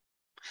 Yeah,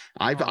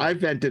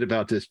 I've vented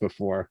about this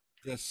before.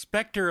 The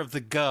Spectre of the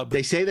Gub.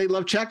 They say they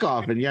love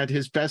Chekhov, and yet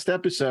his best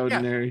episode,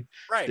 and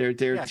they're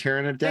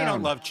tearing it down. They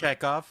don't love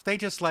Chekhov. They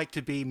just like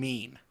to be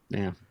mean.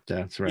 Yeah,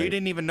 that's right. You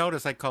didn't even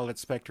notice I called it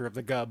Spectre of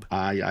the Gub.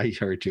 I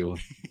heard you,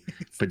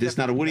 but this is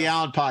not a Woody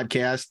Allen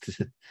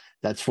podcast.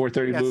 That's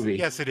 4:30 movie.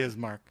 Yes, it is,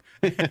 Mark.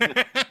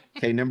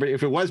 Okay,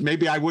 if it was,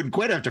 maybe I wouldn't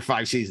quit after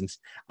 5 seasons.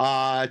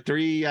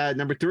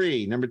 Number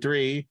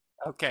three.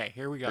 Okay,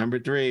 here we go. Number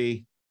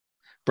 3,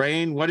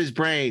 Brain. What is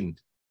Brain?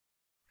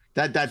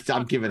 That's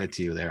I'm giving it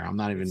to you there. I'm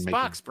not even making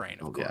Spock's brain,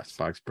 of course. Yeah,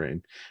 Spock's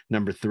brain.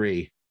 Number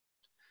 3.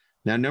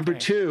 Now, number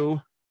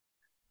two,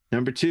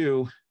 we're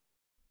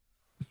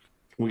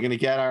gonna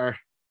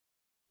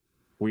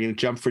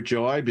jump for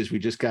joy because we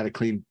just got a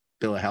clean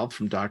bill of health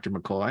from Dr.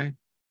 McCoy.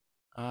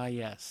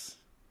 Yes.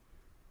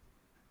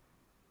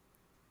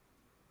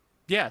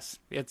 Yes,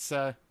 it's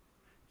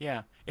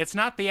it's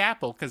not the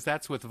apple because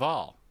that's with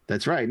Vol.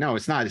 That's right. No,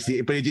 it's not.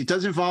 But it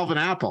does involve an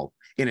apple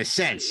in a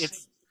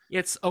sense.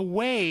 It's a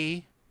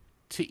way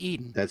to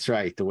Eden. That's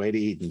right. The way to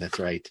Eden. That's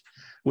right.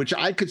 Which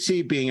I could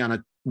see being on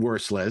a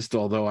worse list,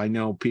 although I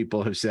know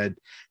people have said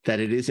that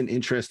it is an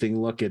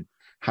interesting look at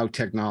how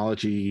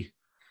technology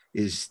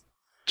is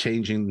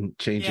changing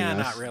yeah,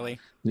 us. Not really.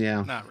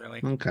 Yeah. Not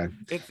really. Okay.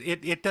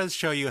 It does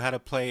show you how to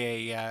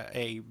play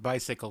a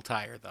bicycle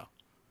tire, though.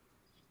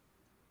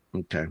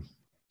 Okay.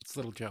 It's a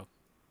little joke.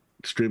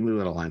 Extremely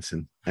little,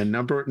 Ensign. And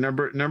number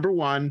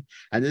 1,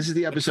 and this is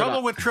the episode.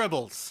 Trouble with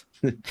Tribbles.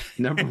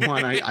 Number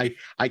 1,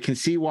 I can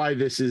see why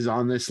this is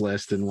on this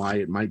list and why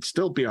it might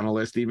still be on a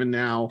list even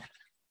now.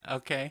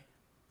 Okay.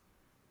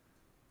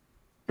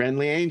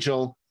 Friendly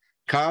Angel,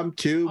 come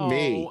to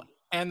me.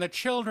 And the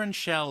children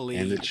shall lead.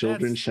 And the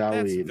children shall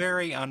lead. That's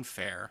very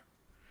unfair.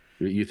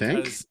 You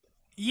think?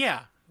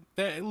 Yeah.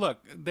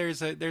 Look,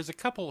 there's a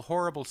couple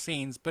horrible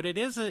scenes, but it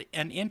is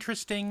an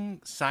interesting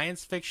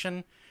science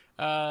fiction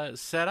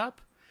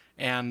setup,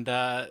 and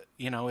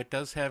it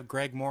does have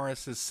Greg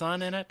Morris's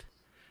son in it.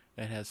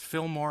 It has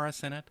Phil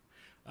Morris in it.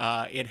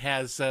 It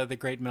has the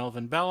great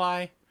Melvin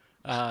Belli.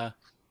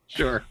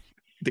 Sure,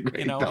 the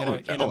great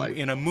Melvin Belli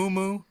in a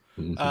muumuu.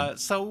 Mm-hmm.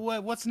 So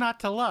what's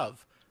not to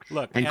love?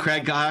 Look, and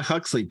Craig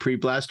Huxley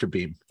pre-Blaster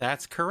Beam.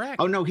 That's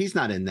correct. Oh no, he's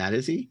not in that,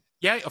 is he?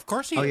 Yeah, of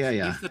course he is.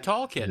 Yeah. He's the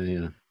tall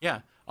kid. Yeah.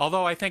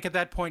 Although I think at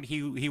that point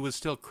he was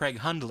still Craig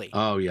Hundley.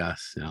 Oh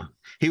yes, yeah.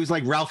 He was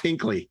like Ralph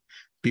Hinckley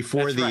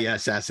before the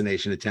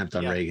assassination attempt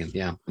on Reagan.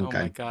 Yeah. Okay.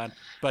 Oh my God!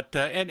 But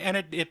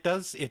and it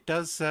does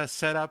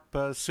set up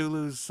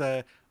Sulu's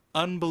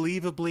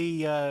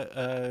unbelievably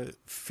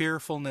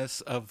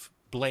fearfulness of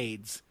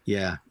blades.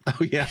 Yeah.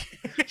 Oh yeah.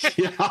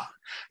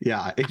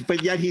 Yeah.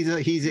 But yet he's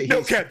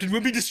no captain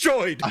will be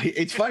destroyed.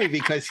 It's funny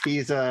because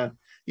he's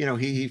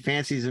he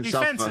fancies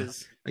himself.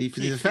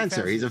 He's a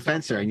fencer. He's a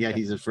fencer, and yet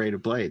he's afraid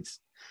of blades.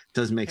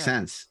 Doesn't make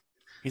sense.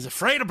 He's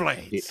afraid of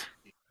blades.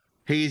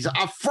 He's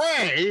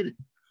afraid.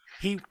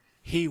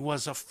 He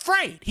was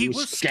afraid. He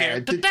was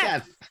scared to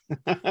death.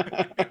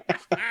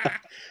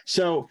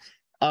 So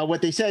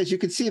what they say is you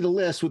can see the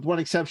list with one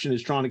exception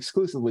is drawn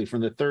exclusively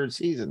from the 3rd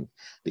season.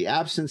 The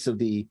absence of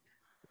the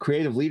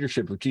creative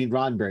leadership of Gene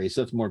Roddenberry is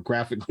thus more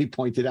graphically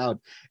pointed out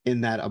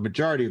in that a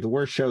majority of the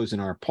worst shows in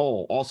our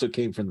poll also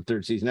came from the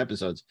 3rd season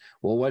episodes.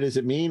 Well, what does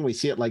it mean? We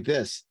see it like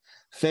this.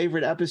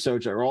 Favorite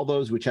episodes are all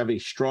those which have a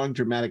strong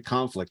dramatic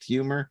conflict,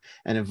 humor,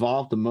 and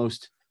involve the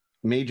most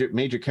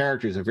major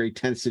characters in a very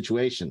tense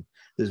situation.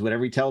 This is what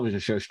every television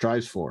show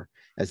strives for,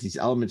 as these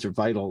elements are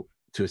vital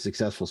to a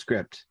successful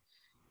script.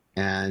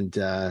 And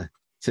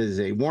says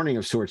a warning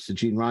of sorts to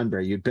Gene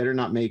Roddenberry: you'd better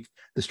not make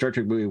the Star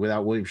Trek movie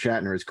without William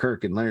Shatner as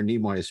Kirk and Leonard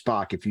Nimoy as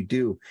Spock. If you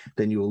do,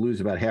 then you will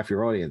lose about half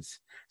your audience.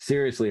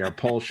 Seriously, our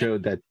poll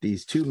showed that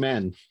these two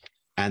men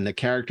and the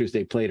characters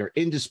they played are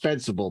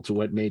indispensable to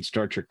what made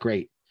Star Trek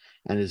great.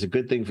 And it is a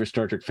good thing for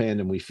Star Trek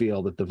fandom, we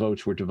feel, that the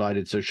votes were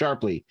divided so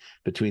sharply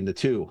between the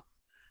two.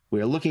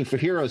 We are looking for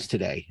heroes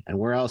today, and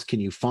where else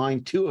can you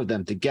find two of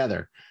them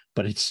together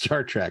but it's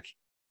Star Trek?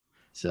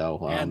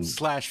 So and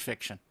slash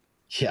fiction.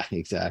 Yeah,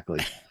 exactly.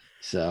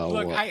 So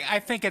look, I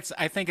think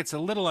it's a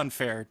little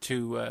unfair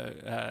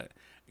to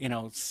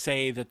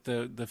say that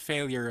the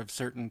failure of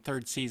certain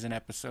third season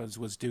episodes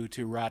was due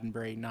to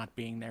Roddenberry not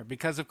being there.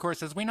 Because, of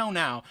course, as we know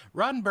now,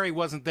 Roddenberry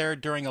wasn't there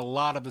during a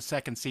lot of the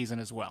second season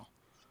as well.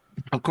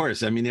 Of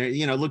course. I mean,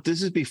 look,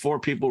 this is before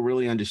people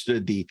really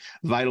understood the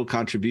vital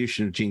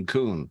contribution of Gene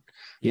Coon.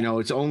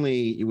 It's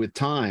only with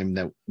time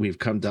that we've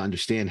come to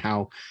understand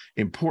how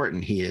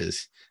important he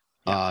is.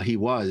 He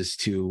was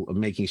to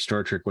making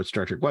Star Trek what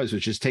Star Trek was,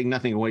 which is taking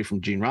nothing away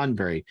from Gene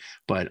Roddenberry,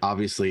 but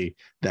obviously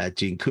that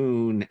Gene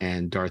Coon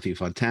and Dorothy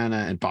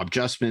Fontana and Bob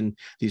Justman,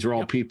 these are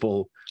all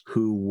people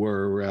who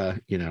were,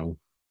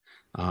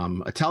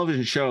 a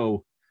television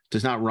show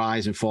does not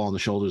rise and fall on the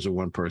shoulders of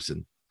one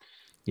person,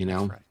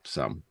 Right.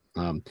 So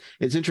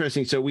it's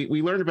interesting. So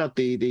we learned about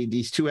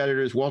these two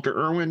editors, Walter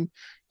Irwin.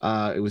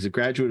 It was a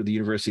graduate of the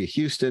University of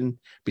Houston.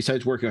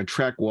 Besides working on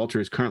Trek, Walter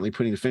is currently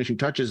putting the finishing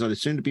touches on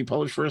his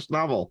soon-to-be-published first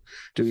novel,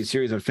 doing a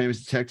series on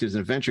famous detectives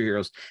and adventure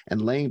heroes,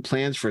 and laying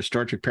plans for a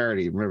Star Trek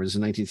parody. Remember, this is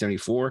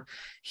 1974.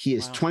 He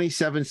is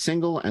 27,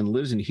 single, and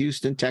lives in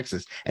Houston,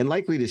 Texas, and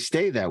likely to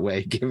stay that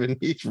way, given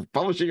he's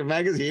publishing a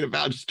magazine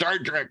about Star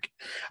Trek.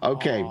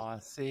 Okay.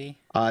 See?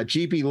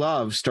 G.B.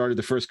 Love started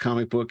the first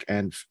comic book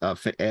and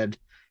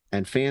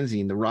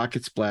fanzine, the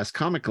Rockets Blast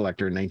Comic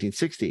Collector, in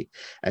 1960,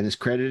 and is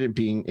credited in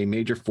being a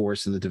major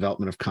force in the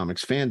development of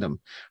comics fandom.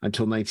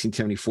 Until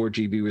 1974,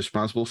 GB was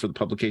responsible for the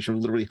publication of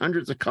literally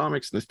hundreds of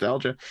comics,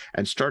 nostalgia,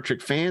 and Star Trek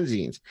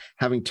fanzines.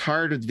 Having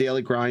tired of the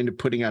daily grind of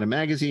putting out a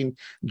magazine,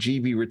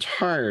 GB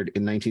retired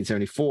in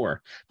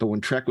 1974. But when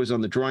Trek was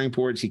on the drawing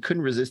boards, he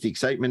couldn't resist the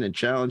excitement and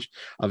challenge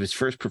of his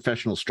first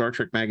professional Star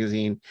Trek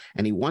magazine,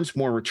 and he once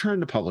more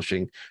returned to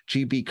publishing.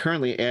 GB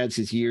currently adds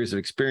his years of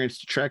experience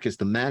to Trek as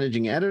the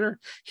managing editor.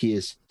 He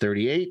is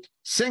 38,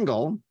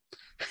 single,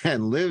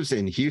 and lives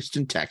in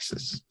Houston,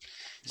 Texas.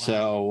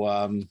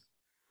 Wow.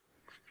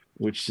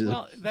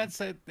 So, that's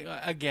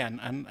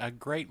again a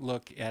great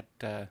look at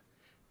the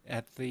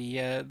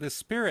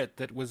spirit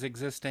that was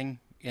existing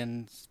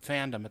in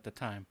fandom at the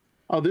time.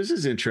 Oh, this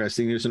is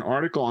interesting. There's an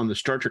article on the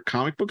Star Trek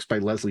comic books by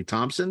Leslie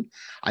Thompson.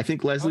 I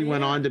think Leslie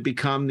went on to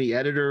become the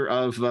editor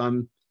of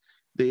the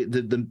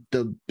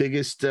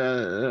biggest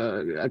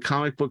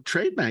comic book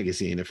trade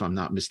magazine, if I'm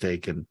not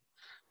mistaken.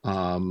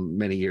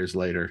 Many years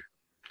later.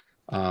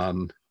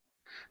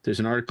 There's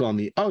an article on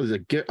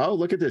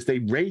look at this. They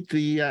rate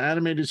the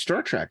animated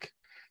Star Trek.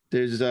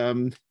 They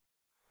have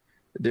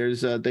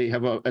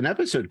an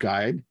episode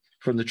guide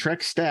from the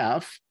Trek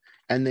staff,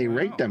 and they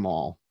rate them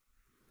all.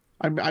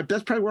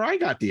 That's probably where I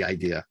got the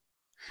idea.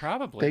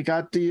 Probably they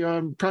got the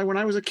probably when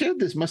I was a kid.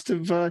 This must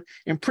have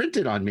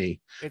imprinted on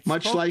me,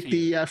 much like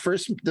the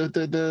first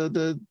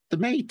the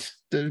mate,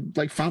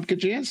 like Famke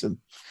Janssen.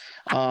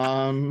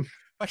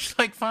 Much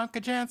like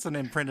Famke Janssen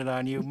imprinted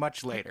on you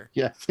much later.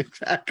 Yes,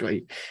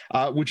 exactly.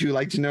 Would you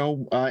like to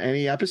know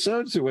any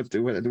episodes or what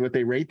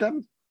they rate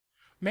them?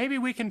 Maybe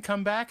we can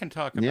come back and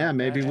talk about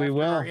maybe we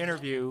will. Our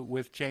interview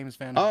with James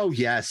Van Hyst. Oh,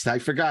 yes. I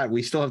forgot.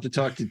 We still have to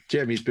talk to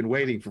Jim. He's been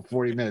waiting for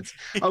 40 minutes.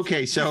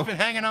 Okay, so he's been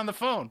hanging on the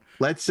phone.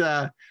 Let's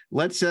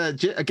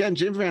again,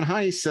 Jim Van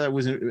Hyst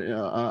was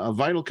a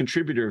vital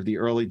contributor of the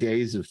early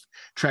days of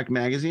Trek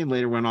magazine,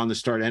 later went on to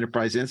start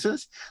Enterprise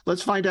Incidents.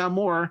 Let's find out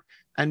more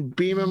and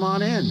beam him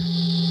on in.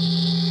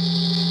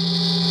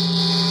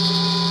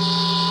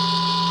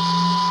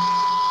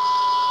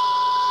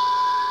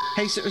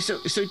 Hey,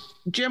 so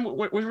Jim,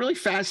 what really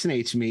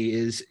fascinates me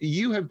is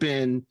you have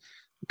been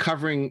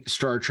covering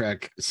Star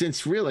Trek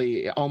since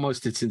really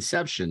almost its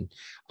inception,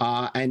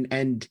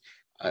 and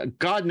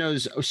God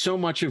knows so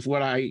much of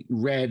what I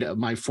read,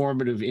 my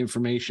formative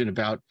information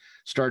about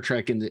Star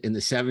Trek in the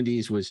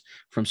 70s was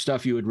from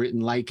stuff you had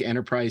written, like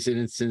Enterprise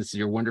Incidents,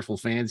 your wonderful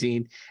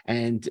fanzine,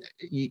 and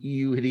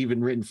you had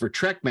even written for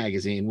Trek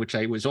magazine, which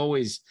I was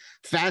always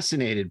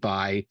fascinated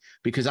by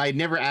because I had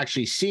never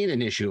actually seen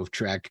an issue of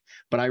Trek,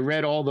 but I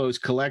read all those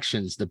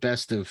collections, the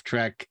best of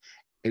Trek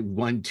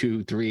 1,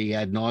 2, 3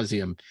 ad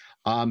nauseum.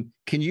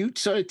 Can you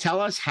sort of tell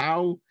us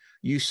how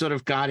you sort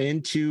of got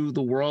into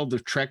the world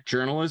of Trek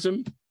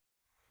journalism?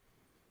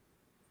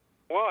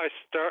 Well, I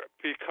start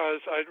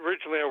because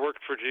originally I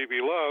worked for G.B.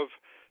 Love,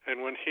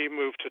 and when he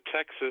moved to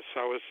Texas,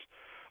 I was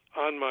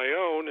on my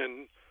own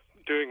and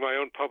doing my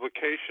own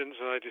publications,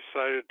 and I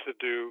decided to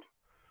do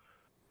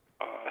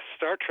a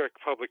Star Trek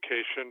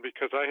publication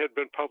because I had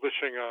been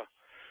publishing a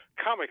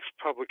comics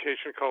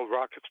publication called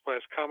Rockets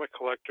Blast Comic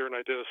Collector, and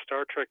I did a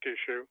Star Trek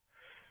issue.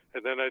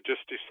 And then I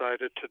just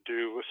decided to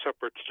do a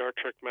separate Star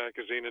Trek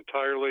magazine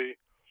entirely.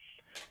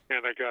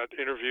 And I got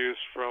interviews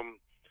from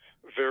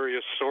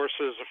various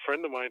sources. A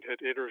friend of mine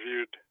had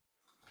interviewed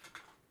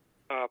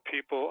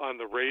people on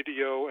the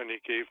radio, and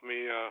he gave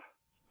me a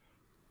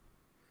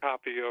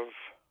copy of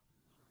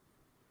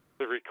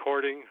the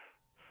recording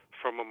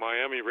from a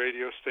Miami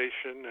radio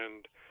station.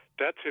 And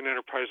that's in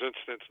Enterprise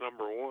Incidents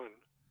 #1.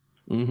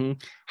 Mm-hmm.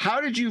 How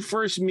did you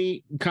first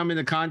come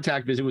into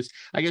contact? Because it was,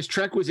 I guess,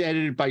 Trek was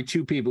edited by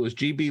two people. It was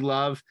G.B.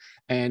 Love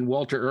and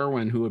Walter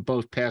Irwin, who had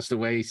both passed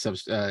away in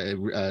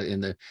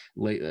the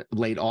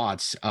late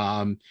aughts.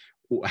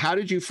 How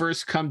did you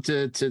first come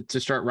to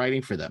start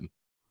writing for them?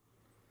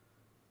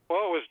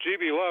 Well, it was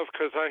G.B. Love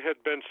because I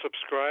had been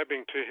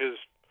subscribing to his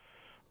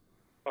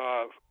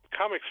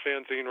comics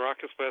fanzine,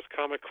 Rocket's Last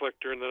Comic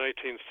Collector, in the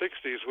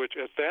 1960s, which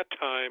at that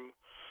time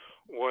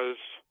was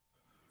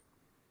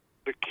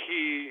the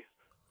key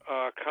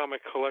comic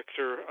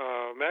collector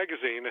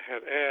magazine. It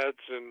had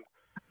ads, and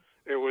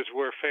it was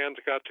where fans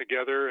got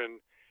together,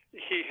 and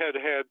he had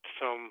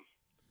some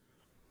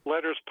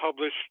letters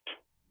published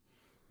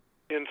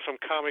in some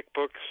comic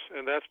books,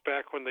 and that's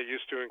back when they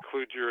used to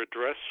include your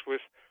address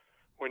with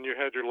when you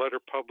had your letter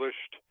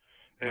published.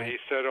 And right. He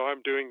said, "Oh,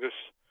 I'm doing this,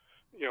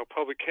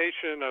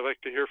 publication. I'd like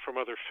to hear from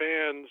other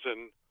fans."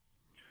 And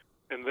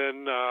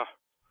then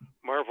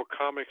Marvel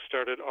Comics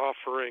started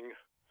offering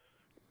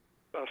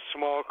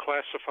small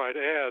classified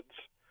ads,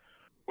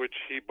 which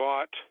he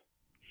bought,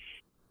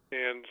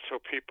 and so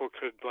people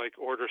could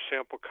order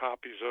sample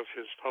copies of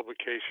his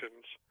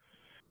publications.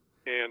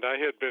 And I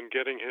had been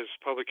getting his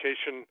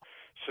publication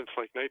since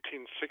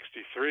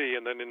 1963,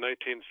 and then in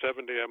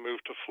 1970 I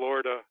moved to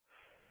Florida,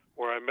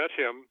 where I met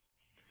him,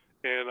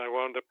 and I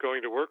wound up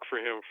going to work for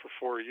him for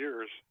 4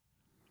 years.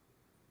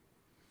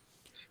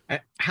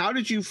 How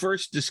did you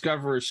first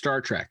discover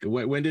Star Trek?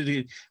 When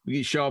did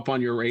he show up on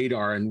your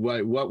radar, and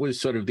what was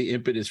sort of the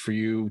impetus for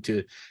you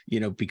to,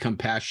 become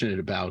passionate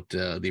about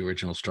the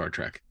original Star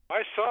Trek?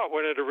 I saw it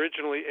when it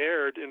originally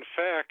aired. In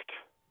fact,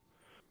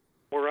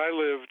 where I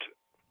lived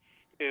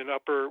in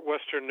upper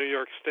western New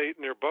York State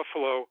near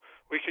Buffalo,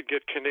 we could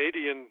get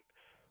Canadian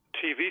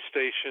TV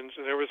stations,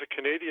 and there was a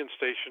Canadian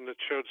station that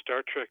showed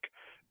Star Trek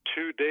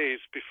 2 days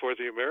before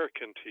the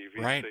American TV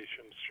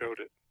stations showed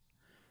it.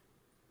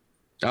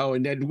 Oh,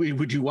 and then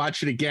would you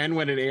watch it again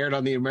when it aired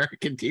on the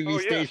American TV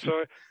station?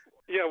 So,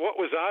 what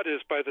was odd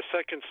is by the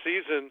second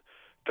season,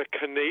 the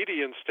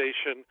Canadian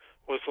station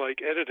was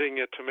editing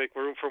it to make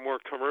room for more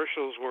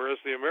commercials, whereas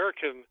the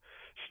American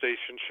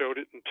station showed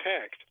it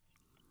intact.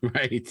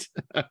 Right.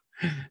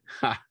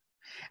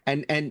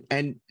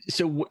 And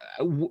so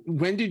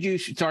when did you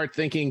start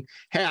thinking,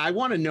 hey, I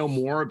want to know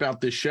more about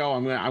this show.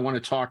 I want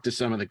to talk to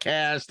some of the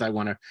cast. I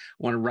want to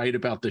write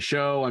about the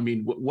show. I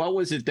mean, what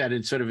was it that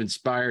had sort of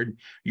inspired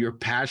your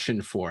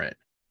passion for it?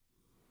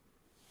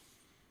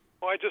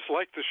 Well, I just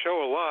liked the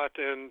show a lot,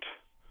 and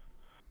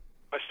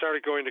I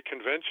started going to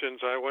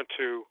conventions. I went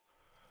to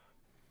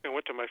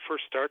my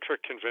first Star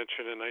Trek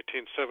convention in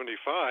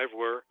 1975,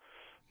 where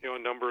a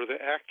number of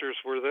the actors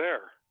were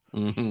there.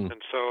 Mm-hmm.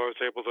 And so I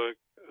was able to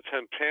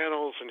attend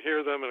panels and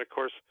hear them, and of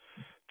course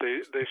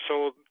they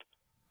sold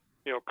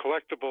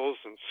collectibles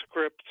and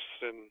scripts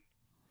and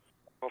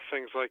all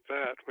things like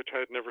that, which I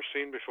had never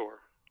seen before.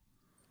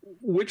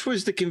 Which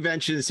was the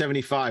convention in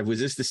 75? Was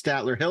this the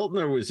Statler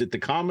Hilton or was it the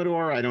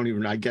Commodore? I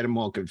get them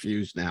all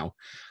confused now.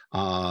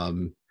 I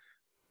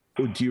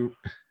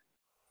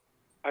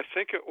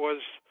think it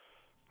was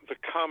the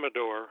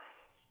Commodore,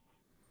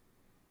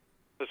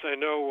 because I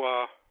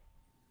know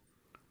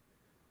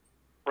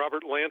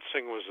Robert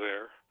Lansing was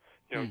there,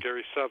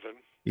 Gary Seven.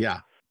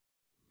 Yeah.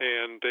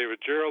 And David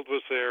Gerald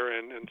was there,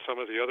 and some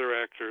of the other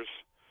actors.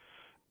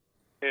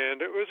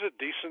 And it was a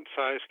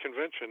decent-sized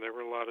convention. There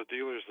were a lot of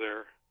dealers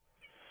there.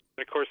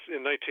 And, of course,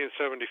 in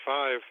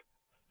 1975,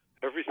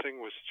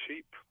 everything was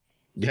cheap.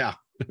 Yeah,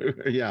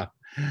 yeah.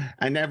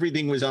 And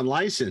everything was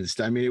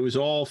unlicensed. I mean, it was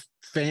all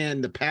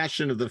the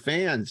passion of the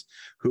fans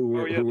who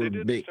were they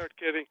did start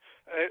getting...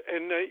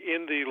 in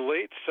the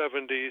late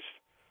 70s,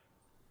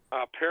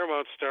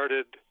 Paramount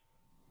started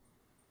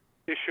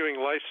issuing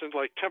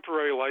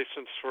temporary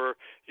license for,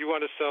 you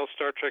want to sell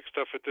Star Trek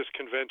stuff at this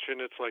convention,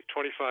 it's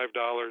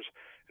 $25,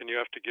 and you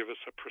have to give us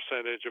a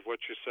percentage of what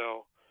you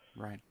sell.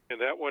 Right.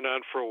 And that went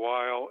on for a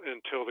while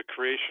until the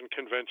creation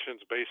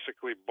conventions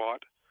basically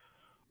bought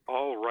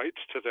all rights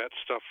to that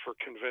stuff for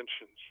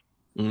conventions.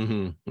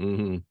 Mm-hmm.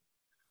 Mm-hmm.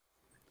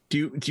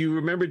 Do you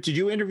remember, did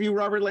you interview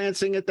Robert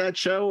Lansing at that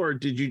show, or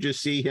did you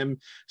just see him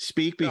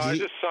speak? No, I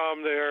just saw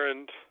him there,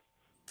 and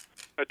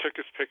I took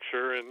his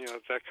picture and,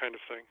 that kind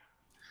of thing.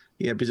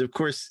 Yeah, because of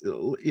course,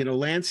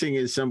 Lansing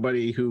is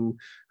somebody who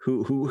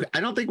I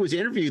don't think was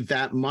interviewed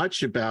that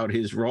much about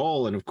his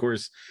role, and of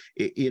course,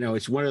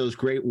 it's one of those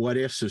great what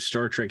ifs of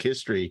Star Trek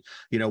history.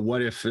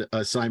 What if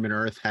Assignment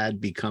Earth had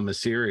become a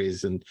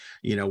series, and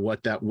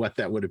what that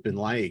would have been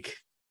like.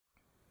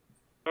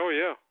 Oh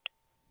yeah.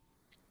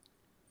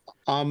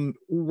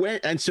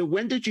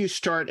 When did you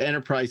start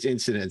Enterprise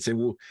Incidents?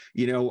 And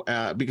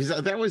because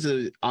that was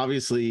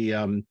obviously.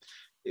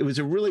 It was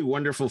a really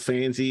wonderful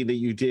fanzine that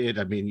you did.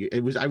 I mean,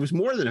 I was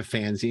more than a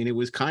fanzine. It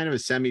was kind of a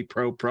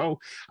semi-pro.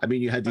 I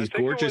mean, you had these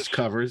gorgeous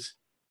covers.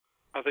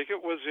 I think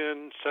it was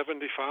in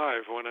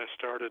 75 when I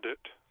started it.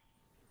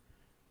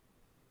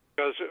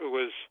 Because it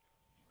was,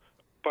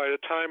 by the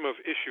time of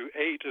issue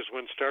 8 is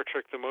when Star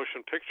Trek The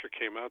Motion Picture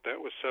came out. That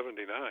was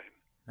 79.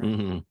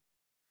 Mm-hmm.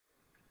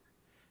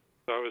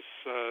 So I was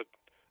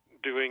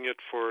doing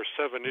it for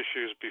 7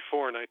 issues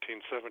before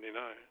 1979.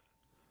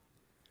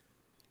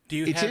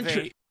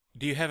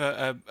 Do you have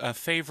a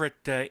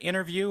favorite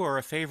interview or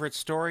a favorite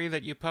story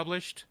that you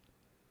published?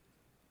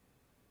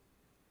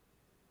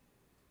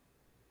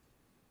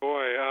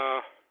 Boy,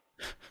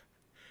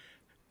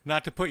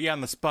 Not to put you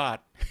on the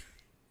spot.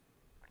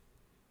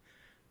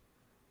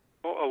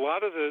 Well, a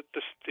lot of the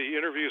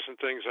interviews and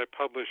things I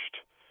published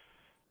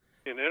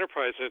in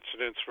Enterprise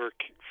Incidents were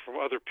from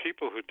other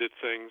people who did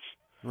things.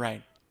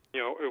 Right.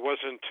 It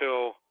wasn't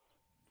until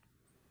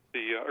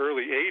the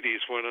early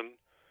 80s when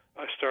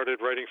I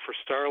started writing for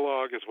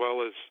Starlog, as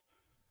well as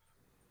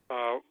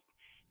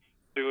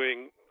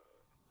doing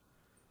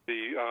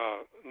the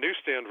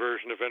newsstand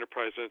version of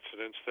Enterprise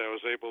Incidents, that I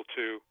was able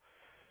to,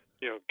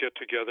 get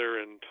together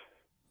and,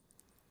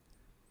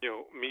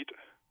 meet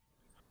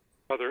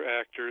other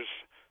actors.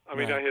 I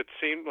mean, Right. I had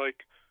seen,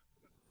 like,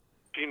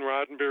 Gene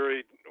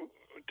Roddenberry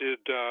did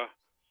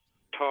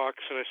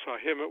talks, and I saw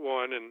him at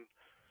one, and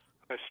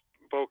I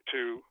spoke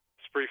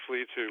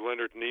briefly to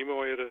Leonard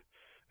Nimoy at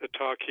a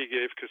talk he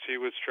gave, because he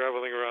was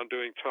traveling around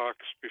doing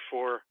talks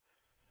before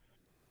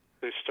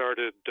they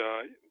started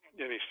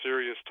any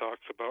serious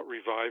talks about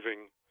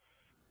reviving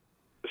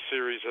the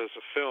series as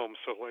a film.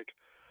 So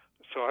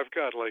I've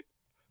got like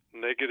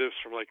negatives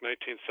from like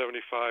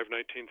 1975,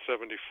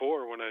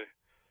 1974 when I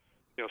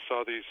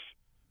saw these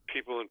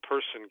people in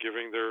person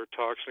giving their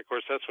talks. And of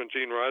course, that's when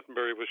Gene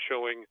Roddenberry was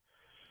showing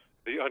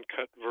the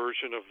uncut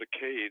version of The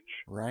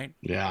Cage. Right.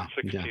 Yeah. On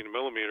 16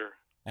 millimeter.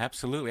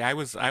 Absolutely. I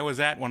was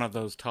at one of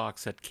those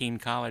talks at Keene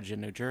College in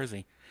New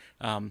Jersey,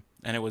 and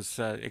it was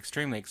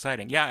extremely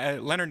exciting. Yeah,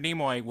 Leonard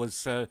Nimoy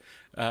was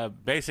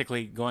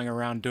basically going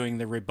around doing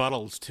the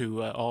rebuttals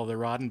to all the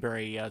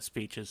Roddenberry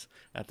speeches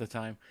at the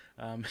time.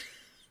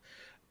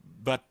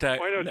 But I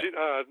know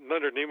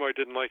Leonard Nimoy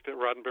didn't like that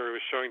Roddenberry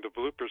was showing the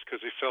bloopers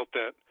because he felt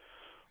that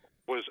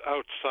was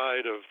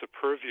outside of the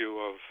purview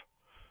of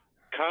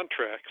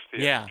contracts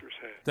the actors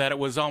had. That it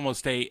was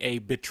almost a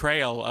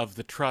betrayal of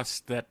the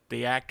trust that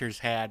the actors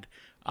had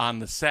on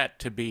the set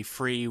to be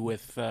free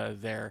with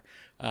their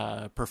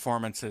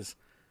performances.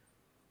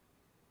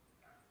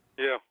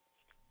 Yeah.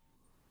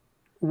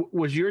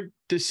 Was your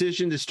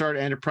decision to start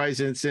Enterprise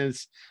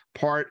Incidents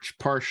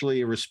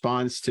partially a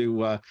response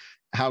to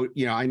how,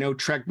 I know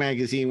Trek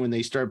magazine, when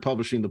they started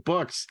publishing the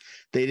books,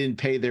 they didn't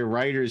pay their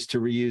writers to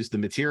reuse the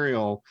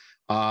material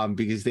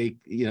because they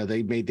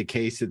made the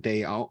case that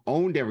they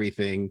owned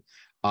everything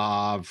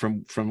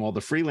from all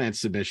the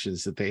freelance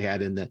submissions that they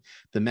had in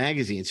the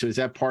magazine. So is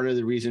that part of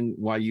the reason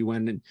why you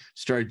went and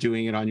started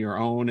doing it on your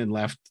own and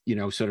left,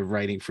 sort of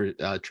writing for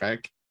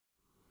Trek?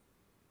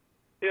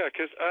 Yeah,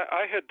 because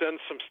I had done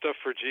some stuff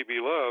for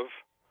GB Love,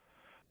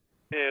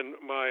 and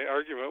my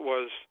argument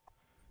was,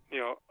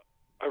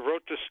 I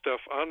wrote this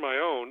stuff on my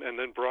own and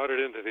then brought it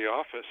into the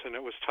office, and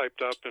it was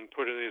typed up and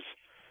put in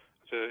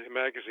the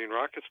magazine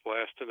Rockets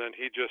Blast, and then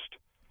he just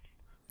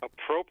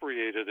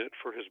appropriated it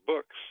for his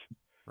books.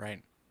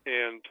 Right.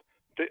 And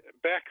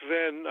back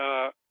then,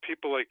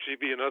 people like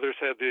GB and others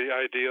had the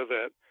idea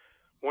that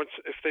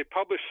if they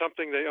published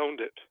something, they owned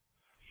it.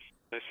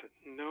 I said,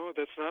 no,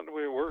 that's not the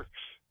way it works.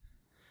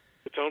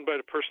 It's owned by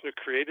the person who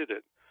created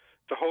it.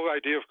 The whole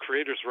idea of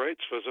creators'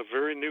 rights was a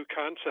very new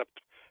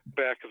concept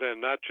back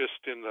then, not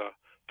just in the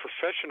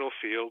professional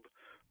field,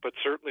 but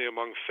certainly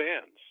among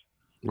fans.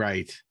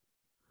 Right.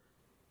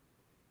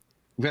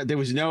 There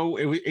was no.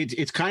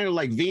 It's kind of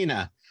like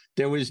Vina.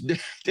 There was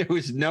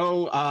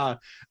no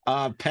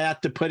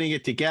path to putting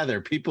it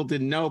together. People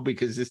didn't know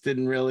because this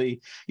didn't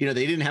really, they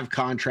didn't have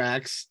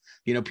contracts.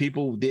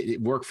 People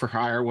work for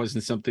hire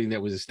wasn't something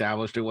that was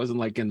established. It wasn't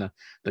like in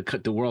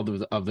the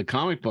world of the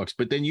comic books.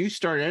 But then you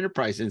started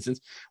Enterprise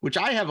Incidents, which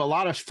I have a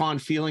lot of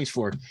fond feelings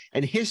for.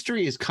 And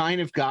history has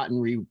kind of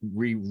gotten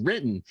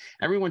rewritten.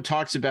 Everyone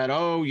talks about,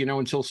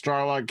 until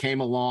Starlog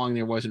came along,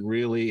 there wasn't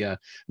really a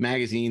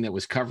magazine that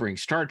was covering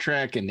Star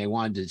Trek, and they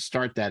wanted to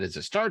start that as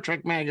a Star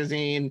Trek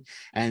magazine,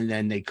 and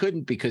then they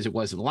couldn't because it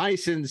wasn't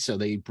licensed. So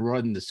they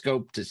broadened the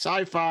scope to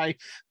sci-fi.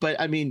 But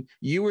I mean,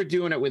 you were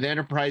doing it with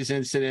Enterprise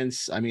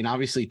Incidents. I mean,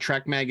 obviously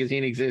Trek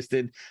magazine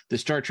existed. The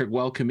Star Trek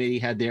Well Committee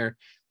had their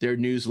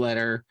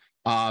newsletter.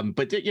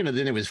 But then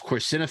there was, of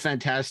course,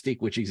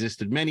 Cinefantastique, which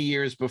existed many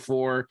years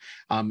before.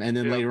 And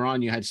then later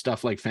on, you had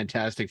stuff like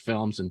Fantastic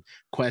Films and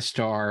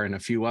Questar and a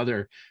few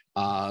other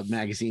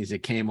magazines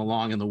that came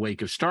along in the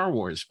wake of Star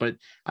Wars. But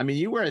I mean,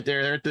 you were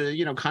there at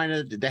the, kind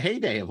of the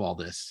heyday of all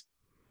this.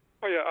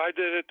 Oh yeah, I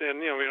did it.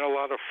 And, a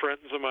lot of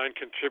friends of mine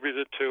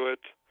contributed to it.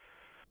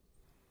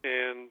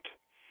 And,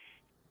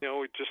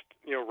 we just,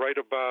 write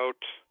about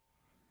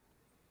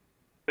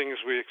things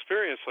we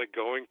experienced, like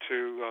going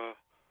to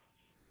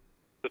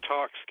the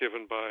talks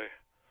given by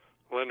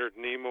Leonard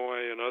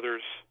Nimoy and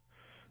others.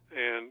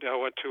 And I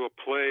went to a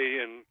play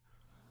in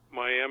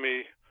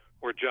Miami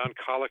where John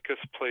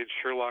Colicos played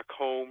Sherlock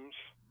Holmes.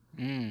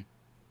 Mm.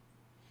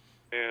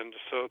 And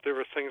so there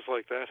were things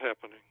like that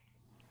happening.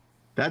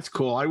 That's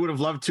cool. I would have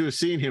loved to have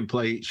seen him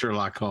play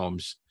Sherlock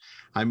Holmes.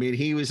 I mean,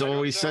 he was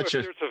always such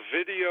a... There's a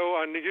video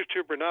on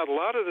YouTube or not. A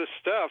lot of this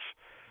stuff,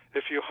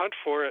 if you hunt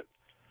for it,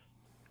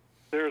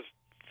 there's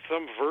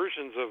some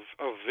versions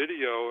of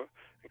video,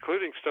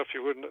 including stuff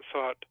you wouldn't have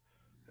thought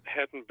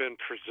hadn't been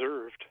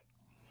preserved.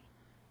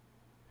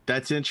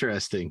 That's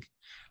interesting.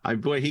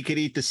 Boy, he could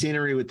eat the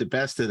scenery with the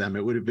best of them.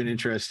 It would have been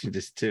interesting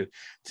to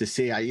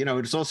see.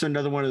 It's also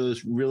another one of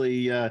those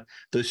really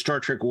those Star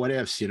Trek what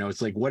ifs.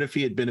 It's like, what if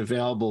he had been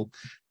available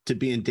to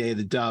be in Day of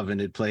the Dove and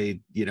had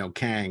played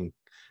Kang?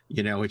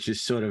 It's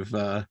just sort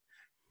of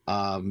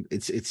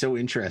it's so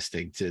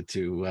interesting to.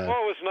 Well, it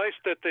was nice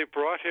that they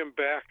brought him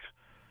back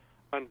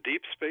on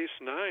Deep Space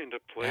Nine to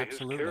play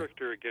Absolutely. his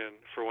character again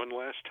for one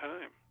last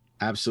time.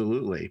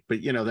 Absolutely.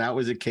 But, that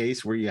was a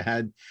case where you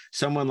had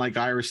someone like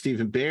Ira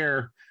Stephen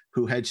Bear,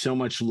 who had so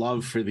much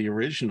love for the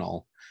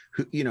original,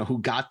 who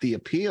got the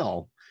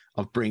appeal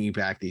of bringing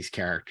back these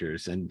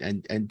characters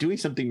and doing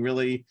something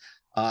really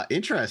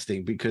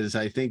interesting, because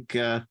I think,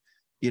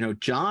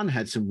 John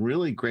did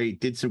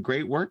some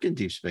great work in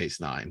Deep Space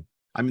Nine.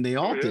 I mean, they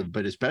all did,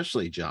 but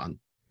especially John.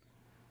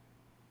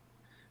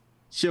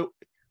 So,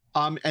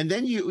 and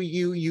then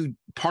you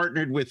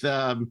partnered with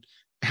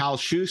Hal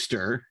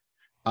Schuster.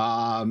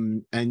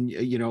 And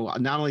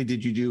not only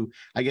did you do,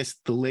 I guess,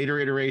 the later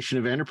iteration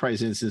of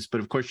Enterprise Instance, but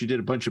of course you did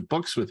a bunch of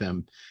books with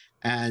him.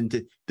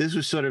 And this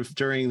was sort of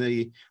during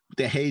the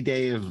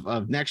heyday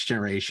of Next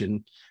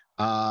Generation,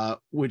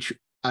 which,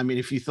 I mean,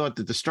 if you thought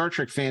that the Star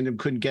Trek fandom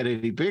couldn't get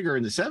any bigger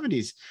in the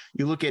 70s,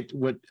 you look at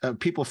what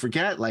people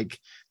forget, like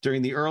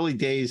during the early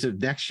days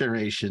of Next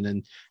Generation,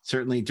 and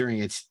certainly during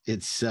its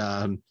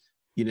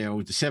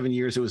the 7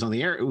 years it was on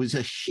the air, it was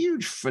a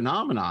huge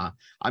phenomenon.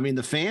 I mean,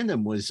 the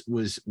fandom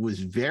was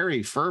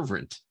very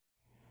fervent.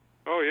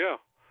 Oh yeah.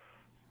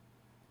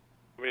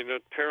 I mean,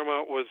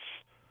 Paramount was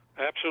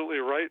absolutely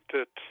right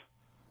that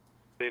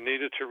they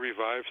needed to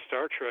revive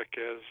Star Trek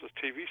as a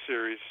TV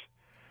series.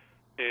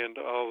 And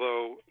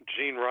although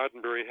Gene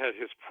Roddenberry had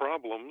his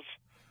problems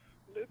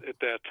at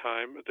that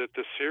time, that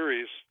the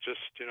series just,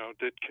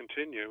 did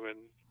continue and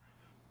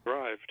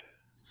thrived.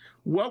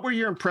 What were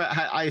your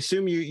I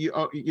assume you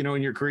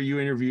in your career you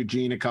interviewed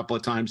Gene a couple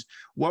of times.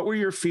 What were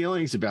your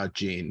feelings about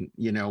Gene?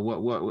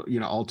 What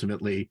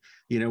ultimately,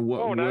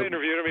 what? Oh, when I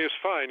interviewed him, he was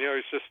fine.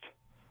 He's just,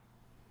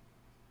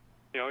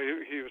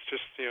 he was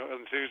just,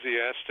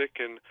 enthusiastic,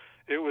 and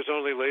it was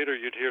only later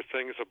you'd hear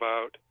things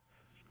about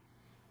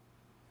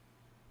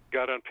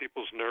got on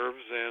people's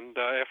nerves, and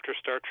after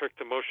Star Trek: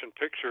 The Motion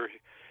Picture,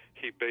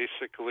 he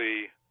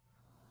basically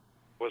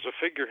was a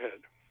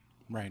figurehead.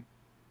 Right.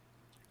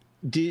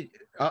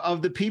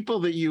 Of the people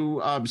that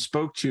you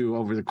spoke to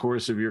over the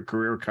course of your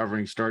career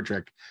covering Star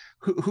Trek,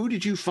 who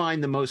did you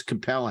find the most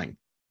compelling?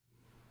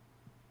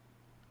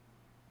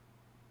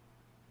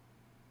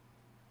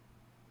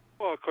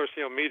 Well, of course,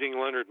 meeting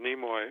Leonard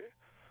Nimoy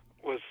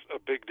was a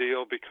big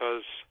deal,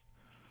 because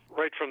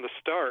right from the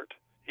start,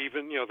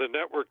 even the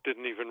network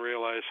didn't even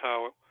realize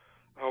how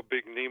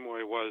big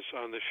Nimoy was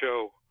on the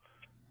show.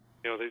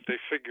 They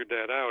figured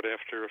that out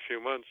after a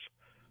few months,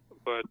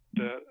 but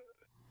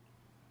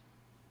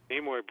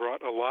Nimoy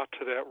brought a lot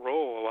to that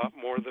role, a lot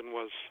more than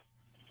was,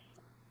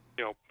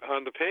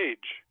 on the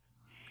page.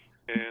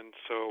 And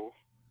so,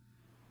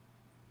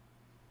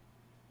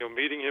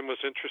 meeting him was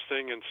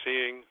interesting, and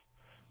seeing,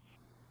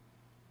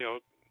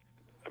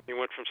 he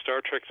went from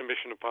Star Trek to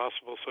Mission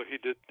Impossible, so he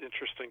did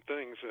interesting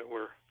things that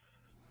were.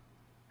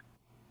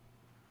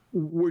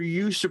 Were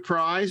you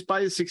surprised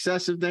by the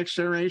success of Next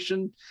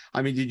Generation?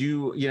 I mean, did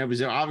you,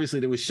 because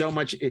obviously there was so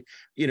much, in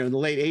the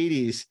late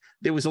 80s,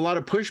 there was a lot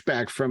of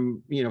pushback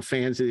from,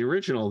 fans of the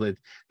original, that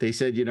they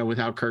said,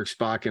 without Kirk,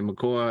 Spock, and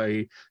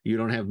McCoy, you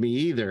don't have me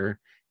either.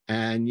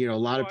 And, a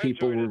lot of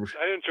people I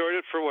enjoyed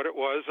it for what it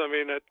was. I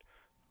mean,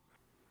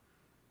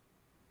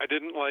 I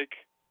didn't like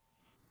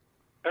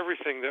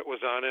everything that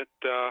was on it.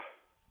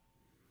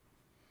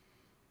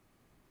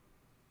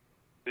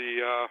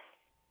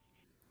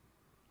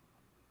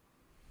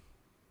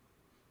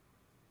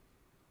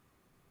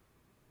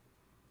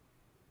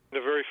 In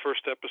the very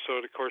first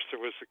episode, of course, there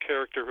was a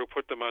character who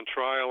put them on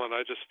trial, and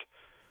I just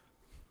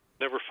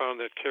never found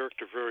that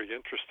character very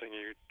interesting.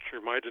 He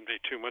reminded me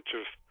too much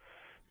of,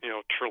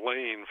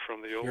 Trelane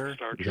from the old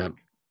Star Trek.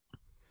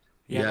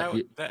 Yeah,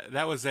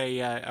 that was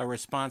a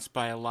response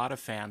by a lot of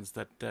fans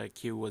that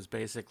Q was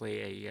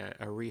basically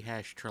a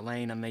rehashed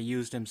Trelane, and they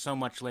used him so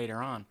much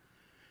later on.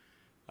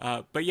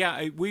 But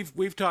yeah,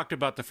 we've talked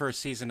about the first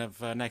season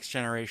of Next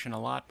Generation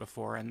a lot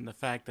before, and the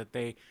fact that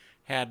they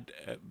had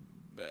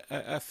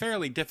a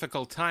fairly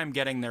difficult time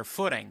getting their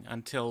footing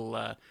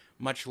until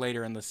much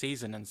later in the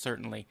season, and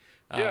certainly.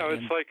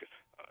 It's like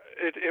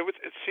it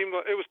seemed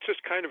like it was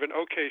just kind of an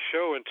okay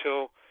show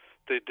until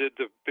they did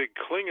the big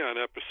Klingon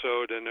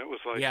episode, and it was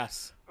like,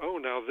 yes. Oh,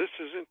 now this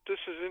is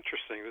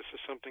interesting. This is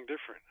something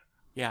different.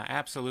 Yeah,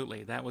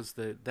 absolutely. That was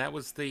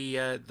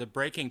the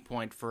breaking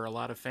point for a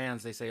lot of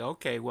fans. They say,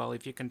 okay, well,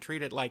 if you can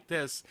treat it like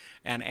this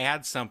and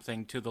add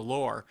something to the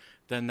lore,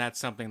 then that's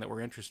something that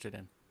we're interested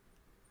in.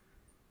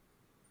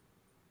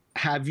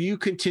 Have you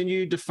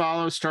continued to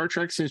follow Star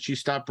Trek since you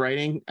stopped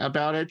writing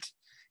about it?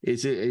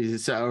 Is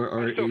it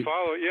or I still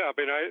follow? Yeah, I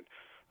mean,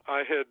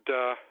 I had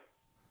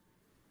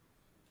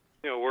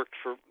worked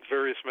for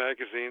various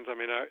magazines. I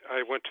mean,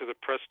 I went to the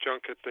press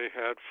junket they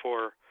had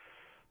for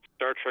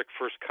Star Trek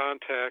First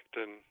Contact,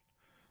 and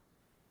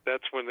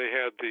that's when they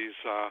had these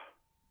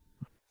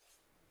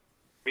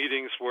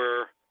meetings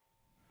where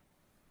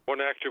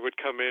one actor would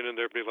come in and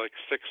there'd be like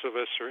 6 of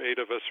us or 8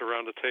 of us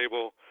around the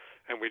table,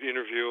 and we'd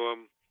interview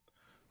them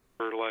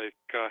for like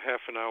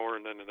half an hour,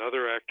 and then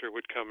another actor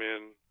would come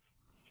in.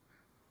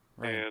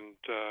 Right. And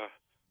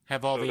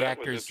have all so the that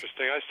actors. was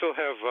interesting. I still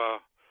have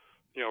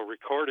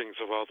recordings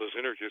of all those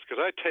interviews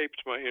because I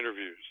taped my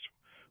interviews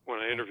when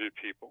I interviewed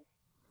people.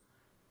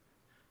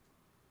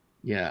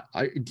 Yeah.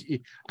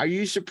 Are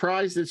you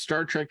surprised that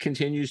Star Trek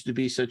continues to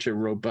be such a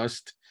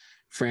robust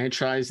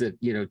franchise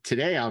that,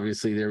 today,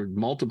 obviously, there are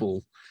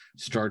multiple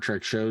Star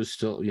Trek shows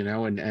still,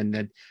 and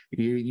that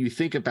you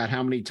think about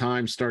how many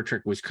times Star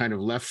Trek was kind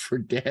of left for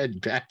dead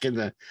back in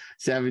the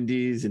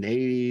 70s and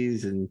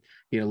 80s and,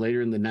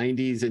 later in the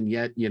 90s. And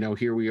yet,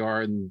 here we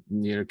are and,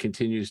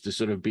 continues to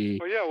sort of be.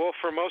 Well, yeah. Well,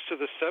 for most of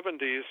the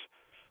 70s,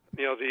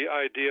 the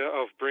idea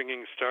of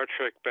bringing Star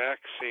Trek back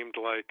seemed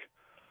like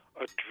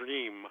a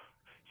dream.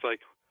 It's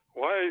like,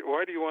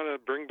 why do you want to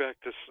bring back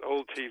this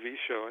old TV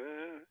show?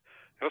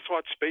 Let's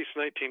watch Space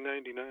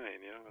 1999.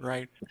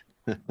 Right.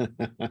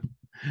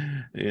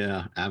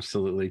 Yeah,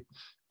 absolutely.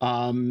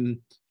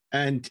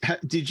 And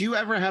did you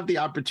ever have the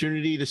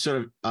opportunity to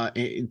sort of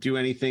do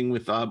anything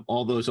with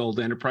all those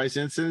old Enterprise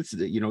incidents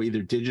that,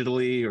 either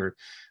digitally or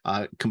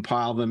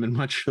compile them in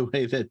much the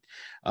way that...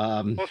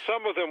 Well,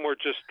 some of them were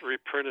just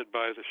reprinted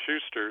by the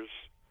Schusters.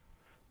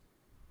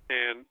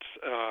 And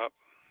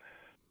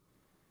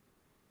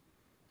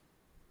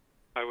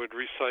I would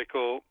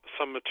recycle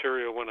some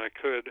material when I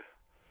could.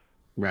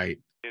 Right.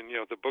 In,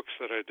 the books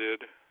that I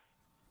did.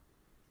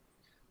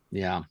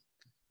 Yeah.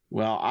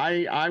 Well,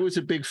 I was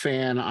a big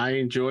fan. I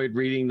enjoyed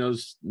reading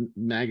those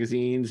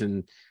magazines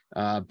and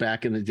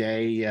back in the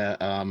day.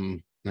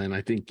 And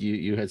I think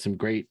you had some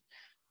great,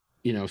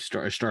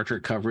 Star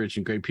Trek coverage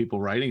and great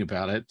people writing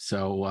about it.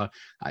 So,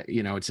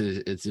 it's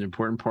an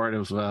important part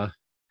of the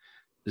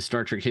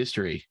Star Trek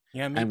history.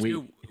 Yeah, me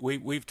too.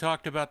 We've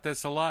talked about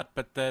this a lot,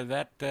 but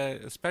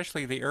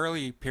especially the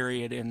early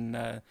period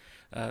in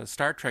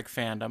Star Trek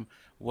fandom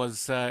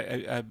was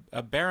a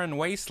barren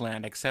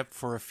wasteland, except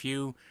for a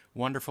few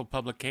wonderful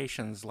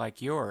publications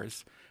like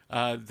yours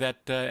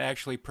that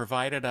actually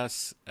provided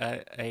us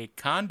a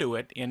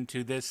conduit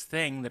into this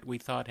thing that we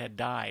thought had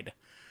died.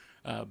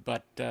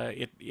 But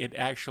it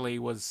actually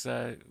was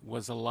a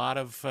lot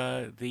of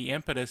the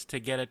impetus to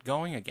get it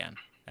going again,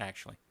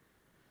 actually.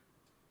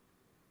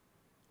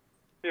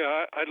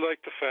 Yeah, I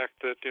like the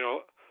fact that,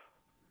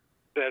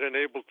 that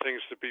enabled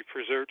things to be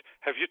preserved.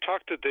 Have you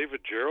talked to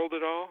David Gerrold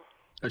at all?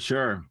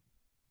 Sure.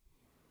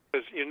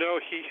 Because,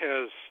 he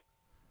has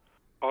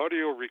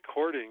audio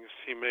recordings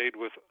he made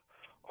with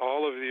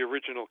all of the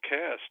original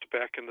cast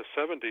back in the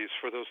 70s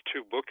for those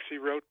 2 books he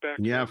wrote back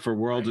then. Yeah, for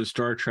World of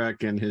Star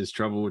Trek and his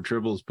Trouble with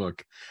Tribbles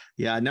book.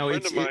 Yeah, no, a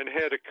friend of mine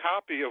had a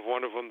copy of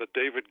one of them that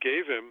David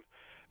gave him,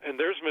 and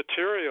there's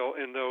material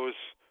in those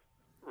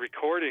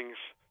recordings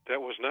that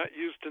was not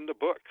used in the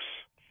books.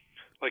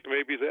 Like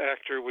maybe the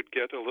actor would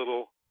get a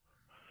little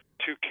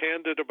too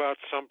candid about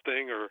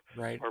something or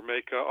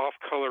make an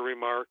off-color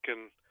remark,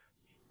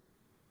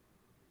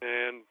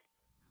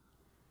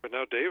 but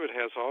now David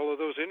has all of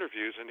those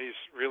interviews, and he's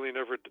really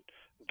never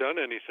done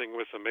anything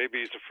with them. Maybe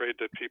he's afraid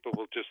that people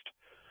will just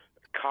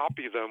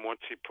copy them once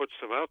he puts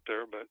them out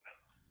there, but...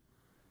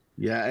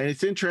 Yeah, and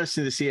it's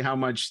interesting to see how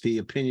much the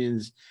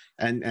opinions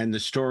and the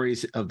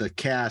stories of the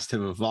cast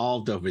have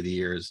evolved over the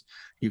years.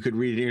 You could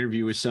read an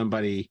interview with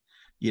somebody,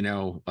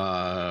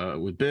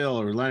 with Bill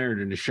or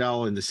Leonard or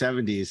Nichelle in the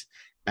 70s,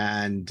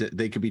 and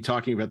they could be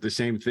talking about the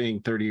same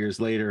thing 30 years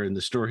later, and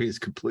the story is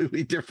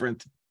completely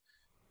different.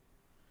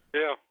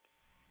 Yeah.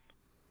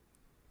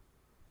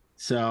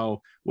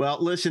 So, well,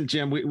 listen,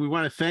 Jim, we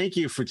want to thank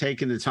you for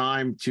taking the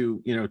time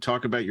to,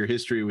 talk about your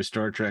history with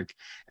Star Trek.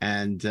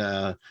 And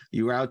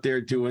you were out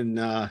there doing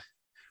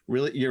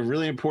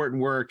really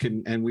important work,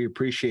 and we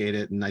appreciate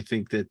it. And I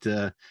think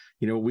that,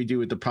 what we do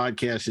with the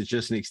podcast is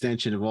just an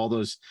extension of all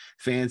those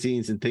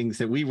fanzines and things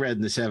that we read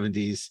in the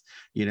 70s,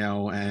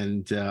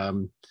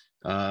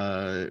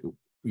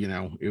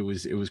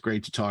 it was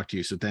great to talk to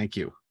you. So thank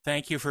you.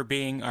 Thank you for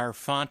being our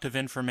font of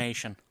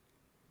information.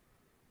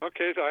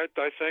 Okay, I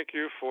thank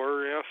you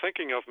for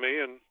thinking of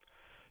me, and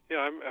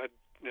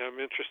I'm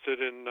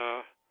interested in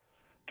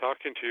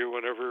talking to you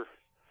whenever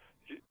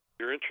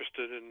you're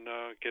interested in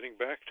getting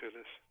back to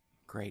this.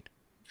 Great,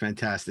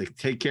 fantastic.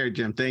 Take care,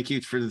 Jim. Thank you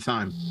for the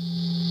time.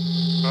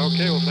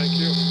 Okay, well, thank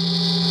you.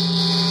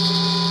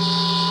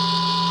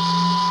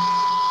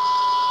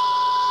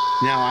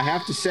 Now, I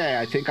have to say,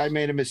 I think I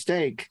made a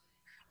mistake.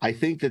 I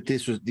think that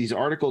these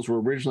articles were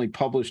originally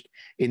published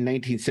in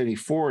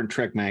 1974 in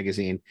Trek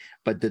magazine,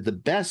 but that the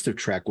best of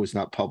Trek was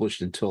not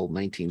published until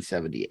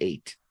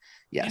 1978.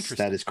 Yes,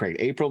 that is correct.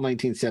 April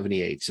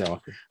 1978. So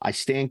I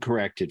stand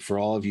corrected for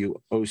all of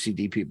you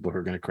OCD people who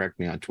are going to correct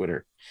me on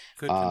Twitter.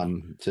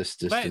 Just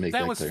to make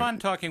that was clear. Fun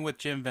talking with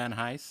Jim Van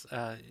Hise.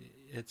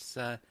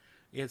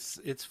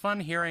 It's fun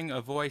hearing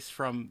a voice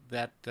from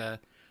that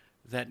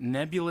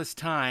nebulous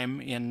time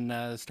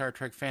in Star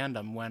Trek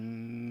fandom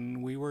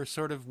when we were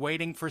sort of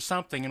waiting for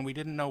something and we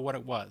didn't know what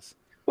it was.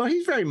 Well,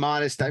 he's very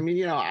modest. I mean,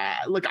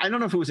 look, I don't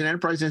know if it was an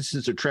Enterprise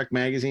Instance or Trek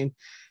magazine.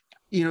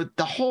 The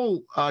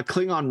whole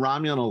Klingon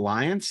Romulan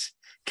alliance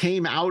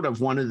came out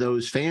of one of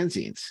those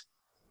fanzines.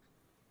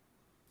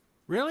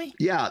 Really?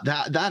 Yeah,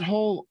 that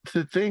whole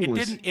thing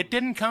It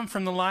didn't come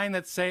from the line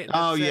that says.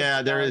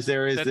 Yeah, there is. The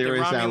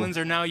Romulans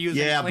are now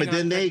using. Yeah, Klingon but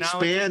then they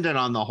technology. expanded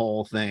on the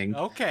whole thing.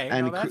 Okay,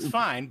 and that's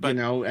fine. But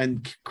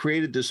and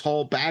created this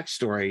whole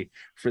backstory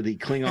for the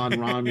Klingon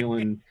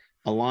Romulan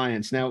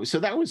alliance. Now, so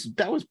that was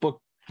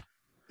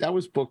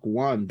book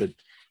one, but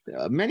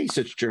many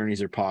such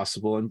journeys are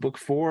possible. In book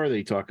 4,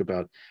 they talk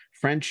about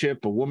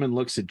friendship. A woman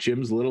looks at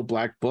Jim's little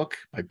black book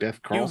by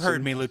Beth Carlson. You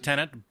heard me,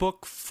 Lieutenant.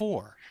 Book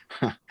 4.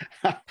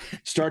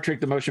 Star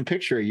Trek: The Motion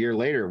Picture a year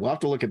later. We'll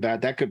have to look at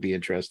that. That could be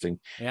interesting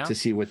to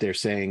see what they're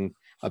saying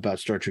about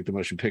Star Trek: The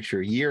Motion Picture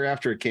a year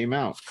after it came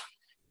out.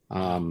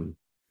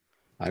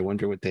 I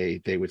wonder what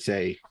they would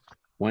say.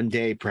 One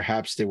day,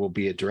 perhaps there will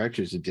be a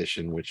director's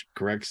edition which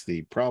corrects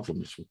the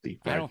problems with the.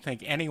 I don't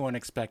think anyone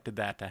expected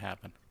that to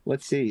happen.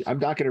 Let's see. I'm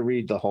not going to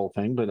read the whole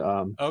thing, but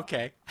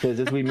okay. Because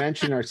as we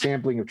mentioned, our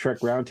sampling of Trek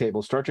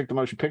Roundtable, Star Trek: The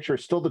Motion Picture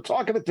is still the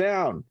talk of the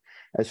town,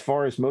 as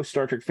far as most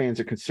Star Trek fans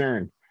are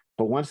concerned.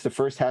 But once the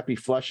first happy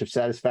flush of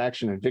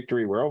satisfaction and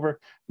victory were over,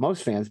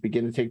 most fans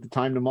begin to take the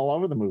time to mull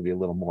over the movie a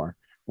little more.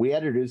 We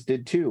editors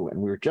did too,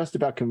 and we were just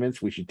about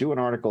convinced we should do an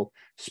article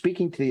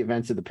speaking to the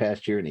events of the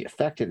past year and the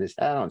effect it has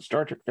had on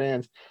Star Trek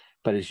fans.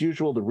 But as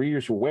usual, the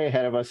readers were way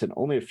ahead of us, and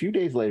only a few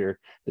days later,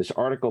 this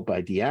article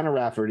by Deanna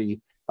Rafferty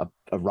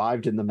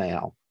arrived in the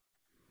mail.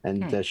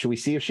 And should we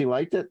see if she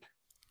liked it?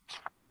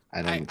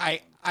 I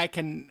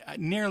can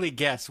nearly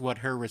guess what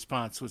her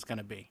response was going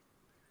to be.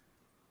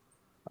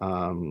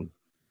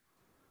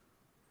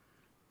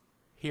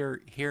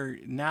 Here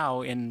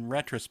now, in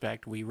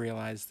retrospect, we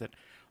realize that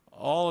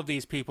all of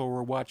these people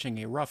were watching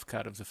a rough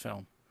cut of the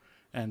film.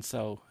 And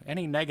so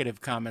any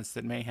negative comments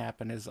that may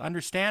happen is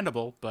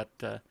understandable,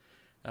 but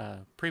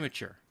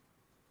premature.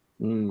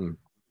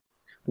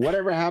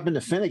 Whatever happened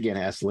to Finnegan?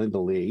 Asked Linda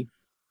Lee.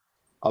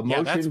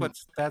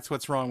 That's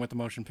what's wrong with the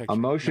motion picture.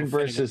 Emotion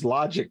versus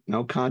Logic,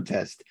 no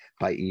contest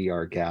by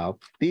E.R. Gao.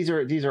 These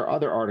are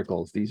other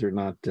articles. These are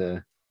not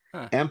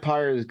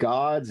Empires,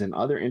 Gods, and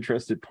Other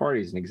Interested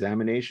Parties, an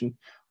examination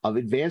of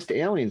advanced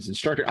aliens in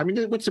Star Trek. I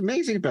mean, what's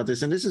amazing about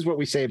this, and this is what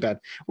we say about,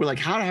 we're like,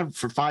 how to have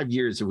for 5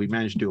 years have we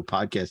managed to do a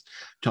podcast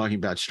talking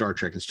about Star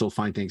Trek and still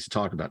find things to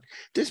talk about.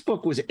 This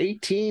book was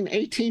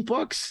 18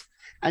 books.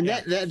 And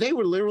that they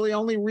were literally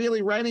only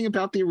really writing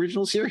about the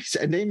original series,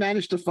 and they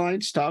managed to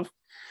find stuff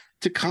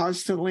to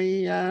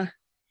constantly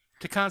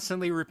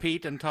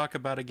repeat and talk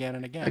about again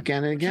and again.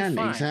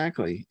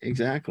 Exactly.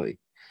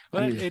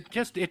 But it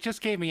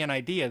just gave me an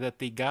idea that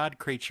the god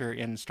creature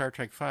in Star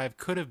Trek V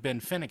could have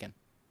been Finnegan.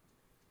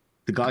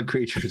 The god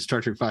creature in Star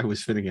Trek V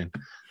was Finnegan.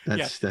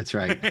 That's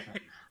right.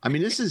 I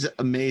mean, this is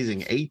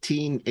amazing.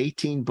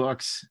 18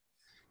 books.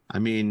 I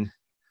mean,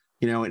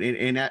 in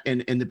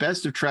the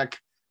Best of Trek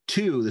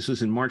 2, this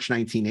was in March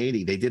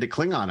 1980. They did a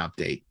Klingon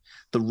update.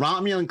 The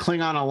Romulan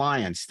Klingon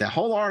Alliance, the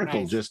whole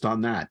article just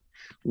on that.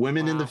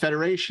 Women in the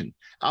Federation.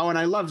 Oh, and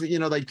I love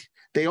that, like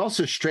they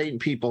also straighten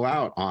people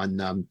out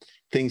on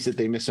things that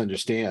they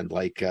misunderstand,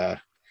 like the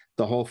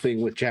whole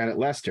thing with Janet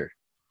Lester.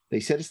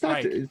 They said it's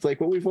not, it's like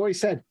what we've always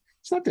said.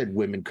 It's not that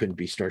women couldn't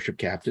be starship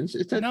captains.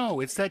 It's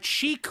that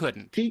she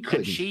couldn't.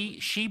 And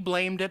she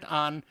blamed it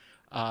on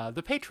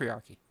the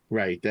patriarchy.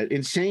 Right. That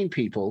insane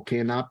people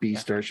cannot be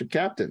starship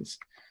captains,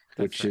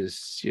 which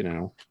is,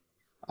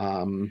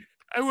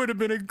 I would have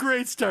been a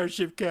great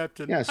starship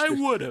captain. Yes, I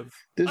would have.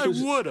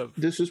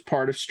 This was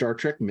part of Star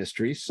Trek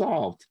Mysteries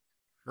Solved.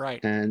 Right.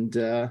 And,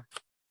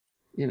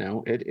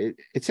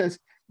 it says,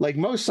 like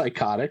most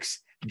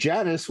psychotics,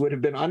 Janice would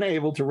have been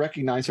unable to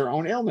recognize her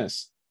own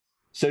illness.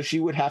 So she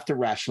would have to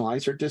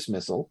rationalize her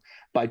dismissal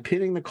by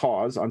pinning the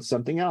cause on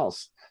something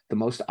else. The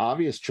most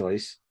obvious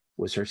choice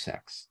was her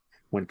sex.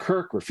 When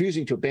Kirk,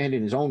 refusing to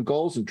abandon his own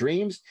goals and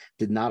dreams,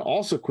 did not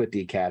also quit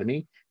the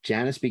academy,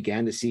 Janice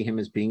began to see him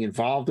as being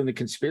involved in a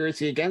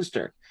conspiracy against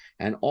her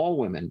and all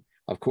women.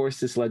 Of course,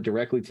 this led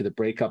directly to the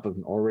breakup of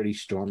an already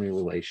stormy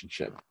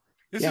relationship.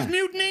 This is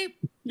mutiny.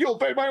 You'll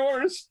obey my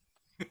orders.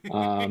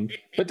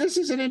 But this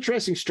is an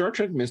interesting Star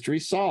Trek mystery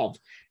solved.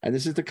 And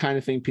this is the kind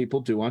of thing people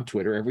do on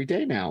Twitter every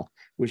day now,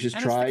 which is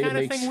try to make... It's the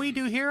kind of thing we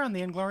do here on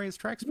the Inglorious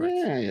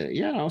Treksperts.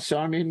 Yeah, so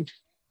I mean...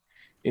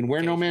 In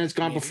Where No Man Has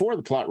Gone Before,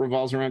 the plot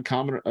revolves around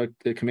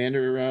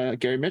Commander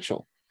Gary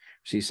Mitchell,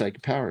 sees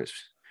psychic powers.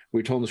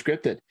 We're told in the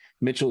script that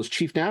Mitchell is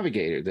chief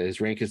navigator, that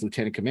his rank is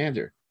lieutenant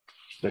commander,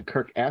 that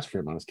Kirk asked for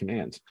him on his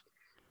commands.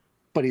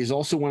 But he's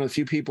also one of the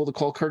few people to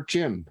call Kirk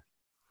Jim.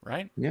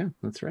 Right? Yeah,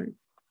 that's right.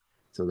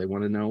 So they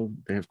want to know,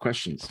 they have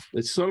questions.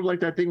 It's sort of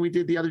like that thing we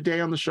did the other day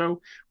on the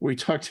show where we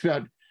talked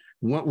about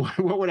what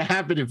would have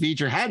happened if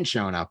V'ger hadn't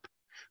shown up.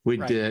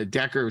 Would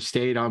Decker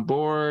stayed on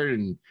board,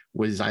 and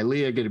was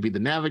Ilia going to be the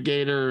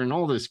navigator, and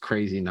all this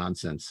crazy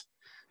nonsense?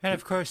 And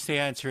of course, the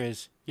answer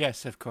is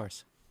yes, of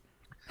course.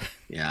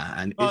 Yeah,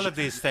 and all of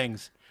these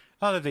things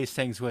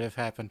would have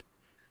happened.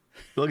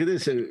 Look at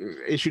this,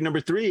 issue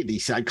number 3, the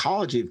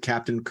psychology of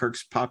Captain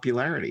Kirk's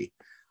popularity.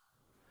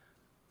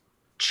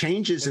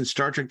 changes in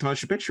Star Trek: The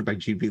Motion Picture by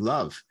G.B.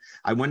 Love.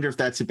 I wonder if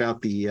that's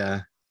about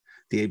the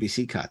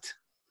ABC cut.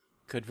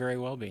 Could very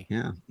well be.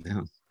 Yeah.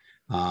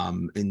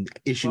 In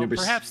issue number.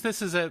 Perhaps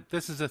this is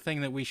a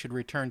thing that we should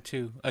return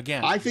to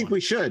again. I think we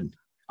should.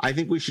 I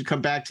think we should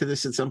come back to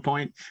this at some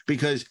point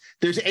because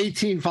there's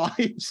 18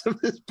 volumes of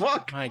this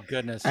book. My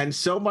goodness, and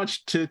so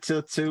much to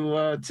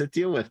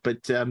deal with.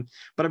 But I'm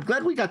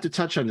glad we got to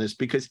touch on this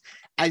because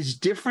as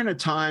different a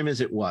time as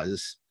it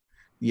was,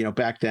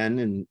 back then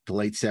in the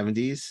late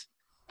 70s,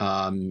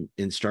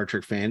 in Star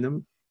Trek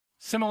fandom,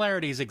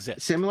 similarities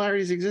exist.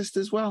 Similarities exist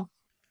as well,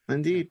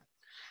 indeed.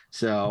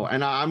 So,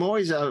 and I'm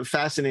always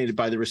fascinated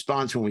by the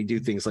response when we do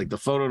things like the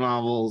photo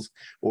novels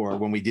or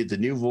when we did the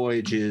New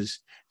Voyages.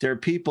 There are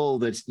people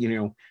that's,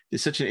 there's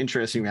such an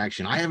interesting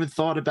reaction. I haven't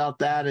thought about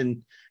that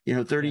in,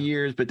 30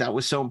 years, but that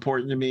was so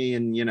important to me.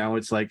 And,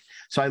 it's like,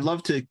 so I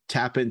love to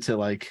tap into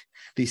like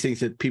these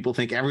things that people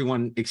think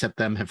everyone except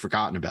them have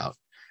forgotten about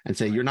and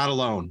say, you're not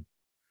alone.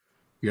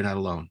 You're not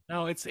alone.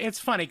 No, it's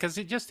funny because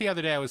just the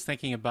other day I was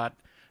thinking about,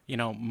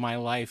 my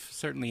life,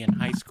 certainly in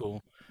high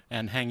school,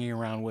 and hanging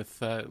around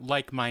with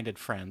like-minded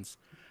friends.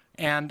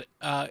 And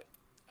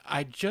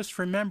I just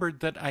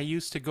remembered that I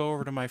used to go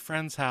over to my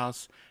friend's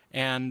house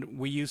and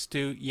we used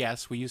to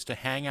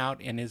hang out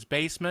in his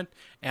basement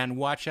and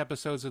watch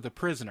episodes of The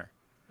Prisoner.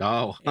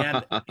 Oh.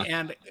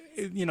 and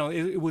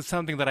it was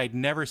something that I'd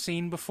never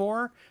seen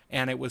before,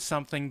 and it was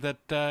something that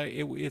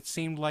it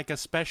seemed like a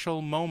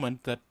special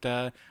moment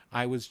that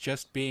I was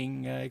just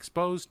being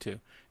exposed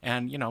to.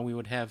 And, we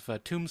would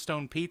have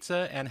Tombstone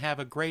pizza and have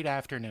a great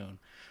afternoon.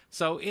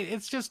 So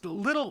it's just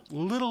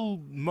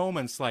little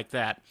moments like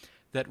that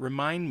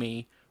remind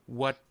me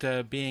what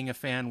being a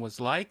fan was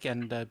like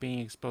and being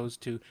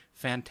exposed to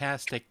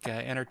fantastic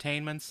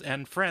entertainments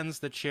and friends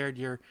that shared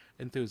your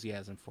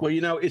enthusiasm for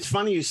it. Well, it's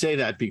funny you say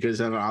that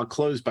because I'll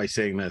close by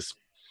saying this.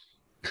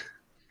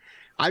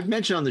 I've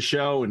mentioned on the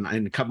show and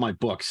in a couple of my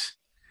books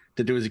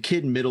that there was a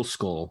kid in middle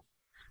school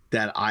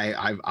that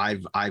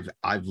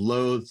I've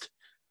loathed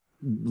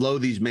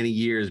these many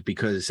years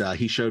because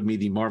he showed me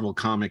the Marvel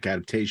comic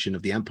adaptation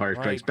of The Empire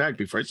Strikes Back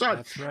before I saw it.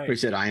 That's right. He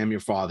said, "I am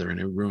your father," and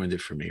it ruined it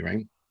for me,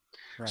 right?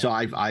 So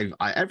I've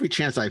every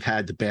chance I've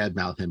had to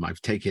badmouth him,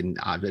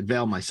 I've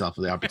availed myself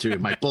of the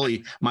opportunity.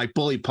 My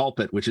bully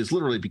pulpit, which has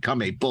literally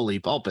become a bully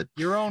pulpit.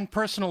 Your own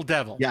personal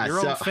devil. Yeah,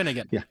 your own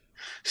Finnegan. Yeah.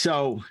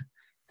 So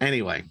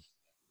anyway,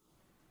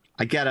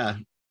 I get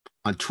on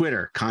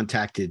Twitter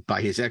contacted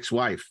by his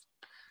ex-wife.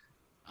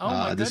 Oh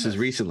my goodness. This is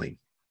recently.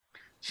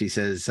 She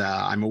says,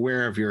 "I'm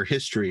aware of your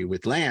history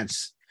with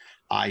Lance.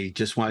 I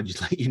just wanted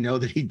to let you know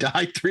that he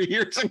died 3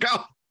 years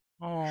ago."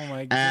 Oh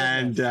my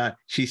goodness. And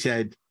she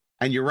said,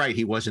 "And you're right,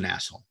 he was an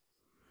asshole."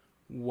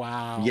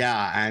 Wow.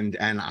 Yeah, and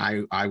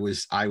I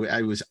was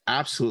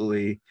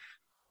absolutely,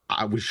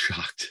 I was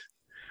shocked.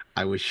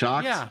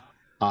 Yeah.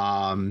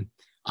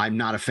 I'm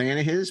not a fan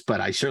of his, but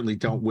I certainly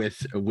don't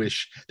wish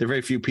there are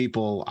very few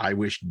people I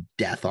wish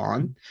death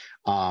on.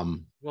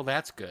 Well,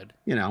 that's good.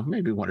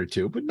 Maybe one or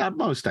two, but not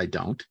most. I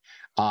don't.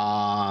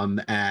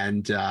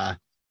 And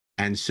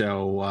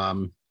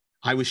so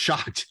I was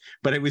shocked,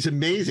 but it was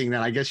amazing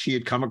that I guess she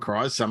had come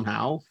across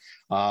somehow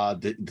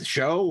the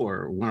show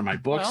or one of my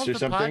books or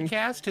something. The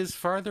podcast is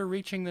farther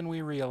reaching than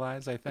we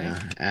realize, I think.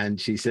 Yeah.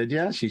 And she said,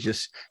 she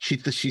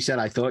said,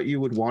 "I thought you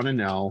would want to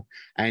know."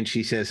 And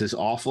she says, as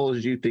awful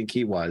as you think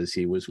he was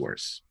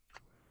worse.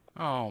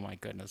 Oh my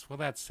goodness. Well,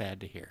 that's sad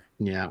to hear.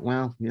 Yeah.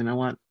 Well, you know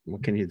what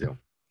can you do?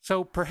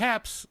 So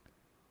perhaps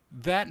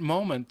that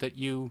moment that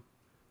you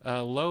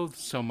loathed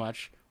so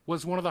much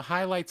was one of the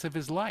highlights of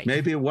his life.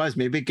 Maybe it was.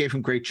 Maybe it gave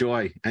him great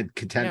joy and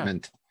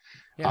contentment.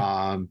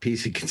 Yeah.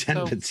 Peace and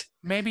contentment. So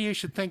maybe you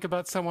should think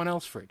about someone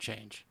else for a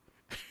change.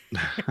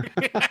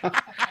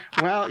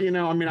 Well,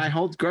 I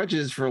hold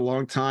grudges for a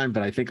long time,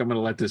 but I think I'm going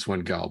to let this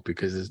one go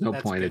because there's no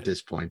point at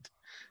this point,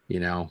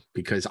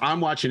 because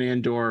I'm watching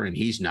Andor and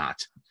he's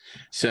not.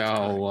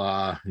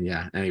 So,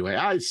 yeah, anyway,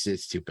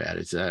 it's too bad.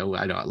 It's,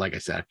 I don't, like I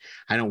said,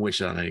 I don't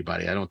wish it on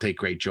anybody. I don't take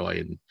great joy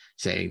in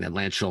saying that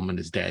Lance Shulman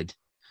is dead,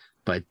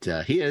 but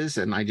he is.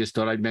 And I just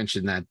thought I'd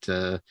mention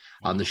that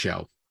on the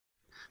show.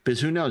 Because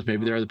who knows?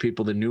 Maybe there are other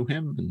people that knew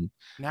him, and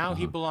now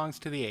he belongs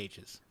to the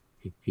ages.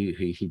 He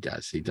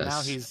does. He does.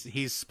 Now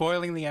he's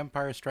spoiling The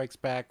Empire Strikes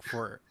Back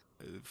for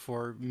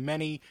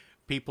many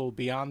people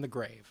beyond the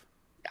grave.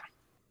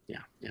 Yeah.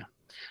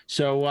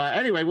 So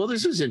anyway, well,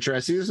 this was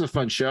interesting. This is a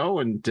fun show,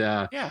 and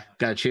got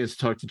a chance to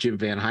talk to Jim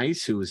Van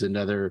Hise, who is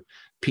another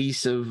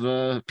piece of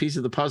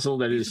the puzzle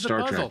that is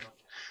Star Trek.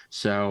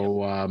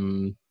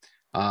 So.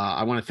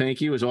 I want to thank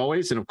you as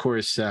always. And of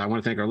course, I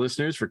want to thank our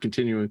listeners for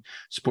continuing to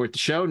support the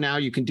show. Now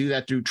you can do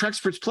that through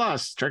Treksperts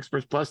Plus,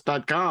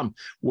 trekspertsplus.com,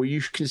 where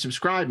you can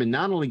subscribe and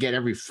not only get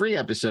every free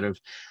episode of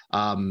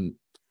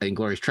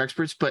Inglorious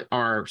Treksperts, but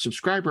our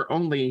subscriber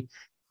only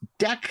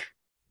Deck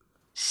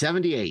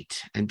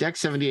 78. And Deck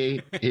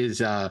 78 is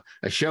a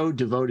show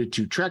devoted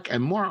to Trek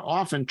and more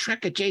often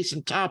Trek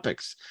adjacent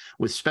topics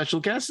with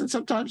special guests and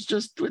sometimes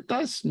just with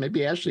us.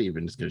 Maybe Ashley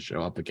even is going to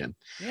show up again.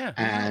 Yeah.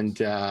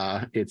 And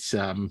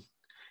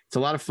It's a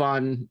lot of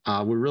fun.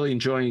 We're really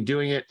enjoying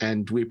doing it,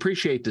 and we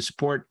appreciate the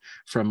support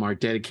from our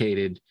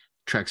dedicated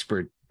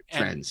Trexpert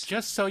friends. And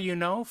just so you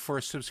know, for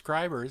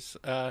subscribers,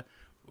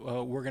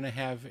 we're going to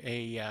have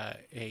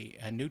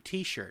a new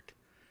T-shirt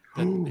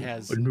that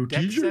has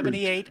Deck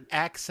 78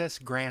 access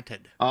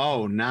granted.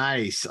 Oh,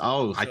 nice.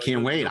 Oh, so I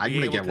can't wait. I'm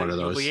going to get one of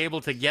those. You'll be able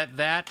to get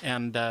that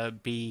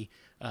and be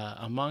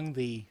among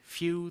the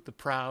few, the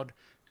proud,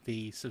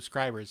 the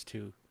subscribers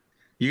to.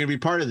 You're going to be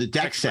part of the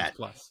deck set.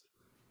 Plus.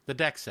 The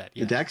deck set,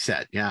 yes. The deck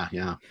set, yeah.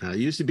 It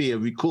used to be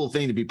a cool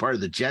thing to be part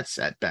of the jet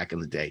set back in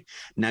the day.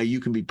 Now you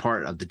can be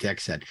part of the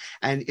deck set.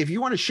 And if you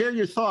want to share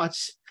your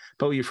thoughts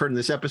about what you've heard in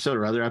this episode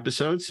or other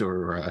episodes,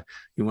 or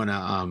you want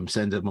to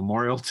send a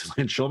memorial to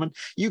Lynn Schulman,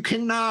 you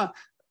can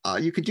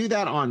do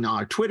that on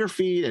our Twitter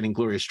feed at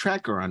Inglorious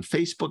Trek, or on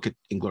Facebook at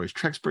Inglorious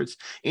Trexperts,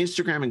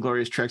 Instagram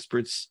Inglorious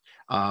Trexperts.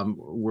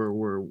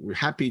 We're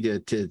happy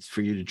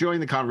for you to join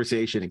the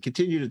conversation and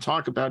continue to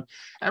talk about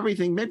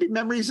everything, maybe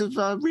memories of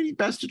reading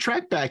Best of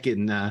Trek back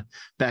in the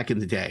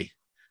day,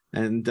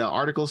 and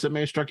articles that may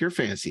have struck your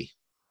fancy.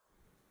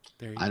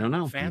 I don't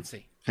know.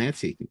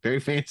 Fancy, very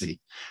fancy.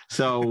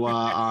 So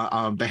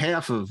on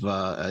behalf of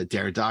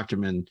Darren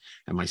Doctorman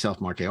and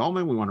myself, Mark A.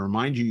 Ullman, we want to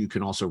remind you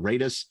can also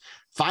rate us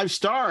 5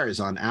 stars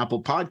on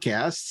Apple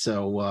Podcasts.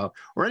 So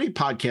or any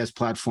podcast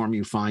platform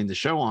you find the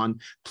show on,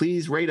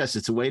 please rate us.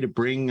 It's a way to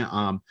bring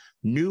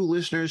new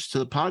listeners to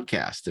the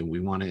podcast, and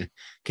we want to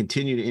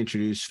continue to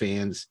introduce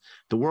fans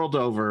the world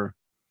over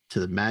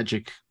to the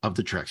magic of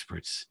the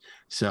Trexperts.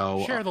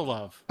 So share the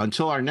love.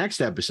 Until our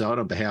next episode,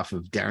 on behalf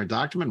of Darren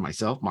Doctorman,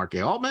 myself, Mark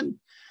A. Ullman,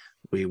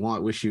 we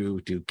wish you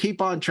to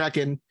keep on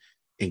trekking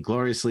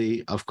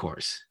ingloriously, of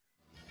course.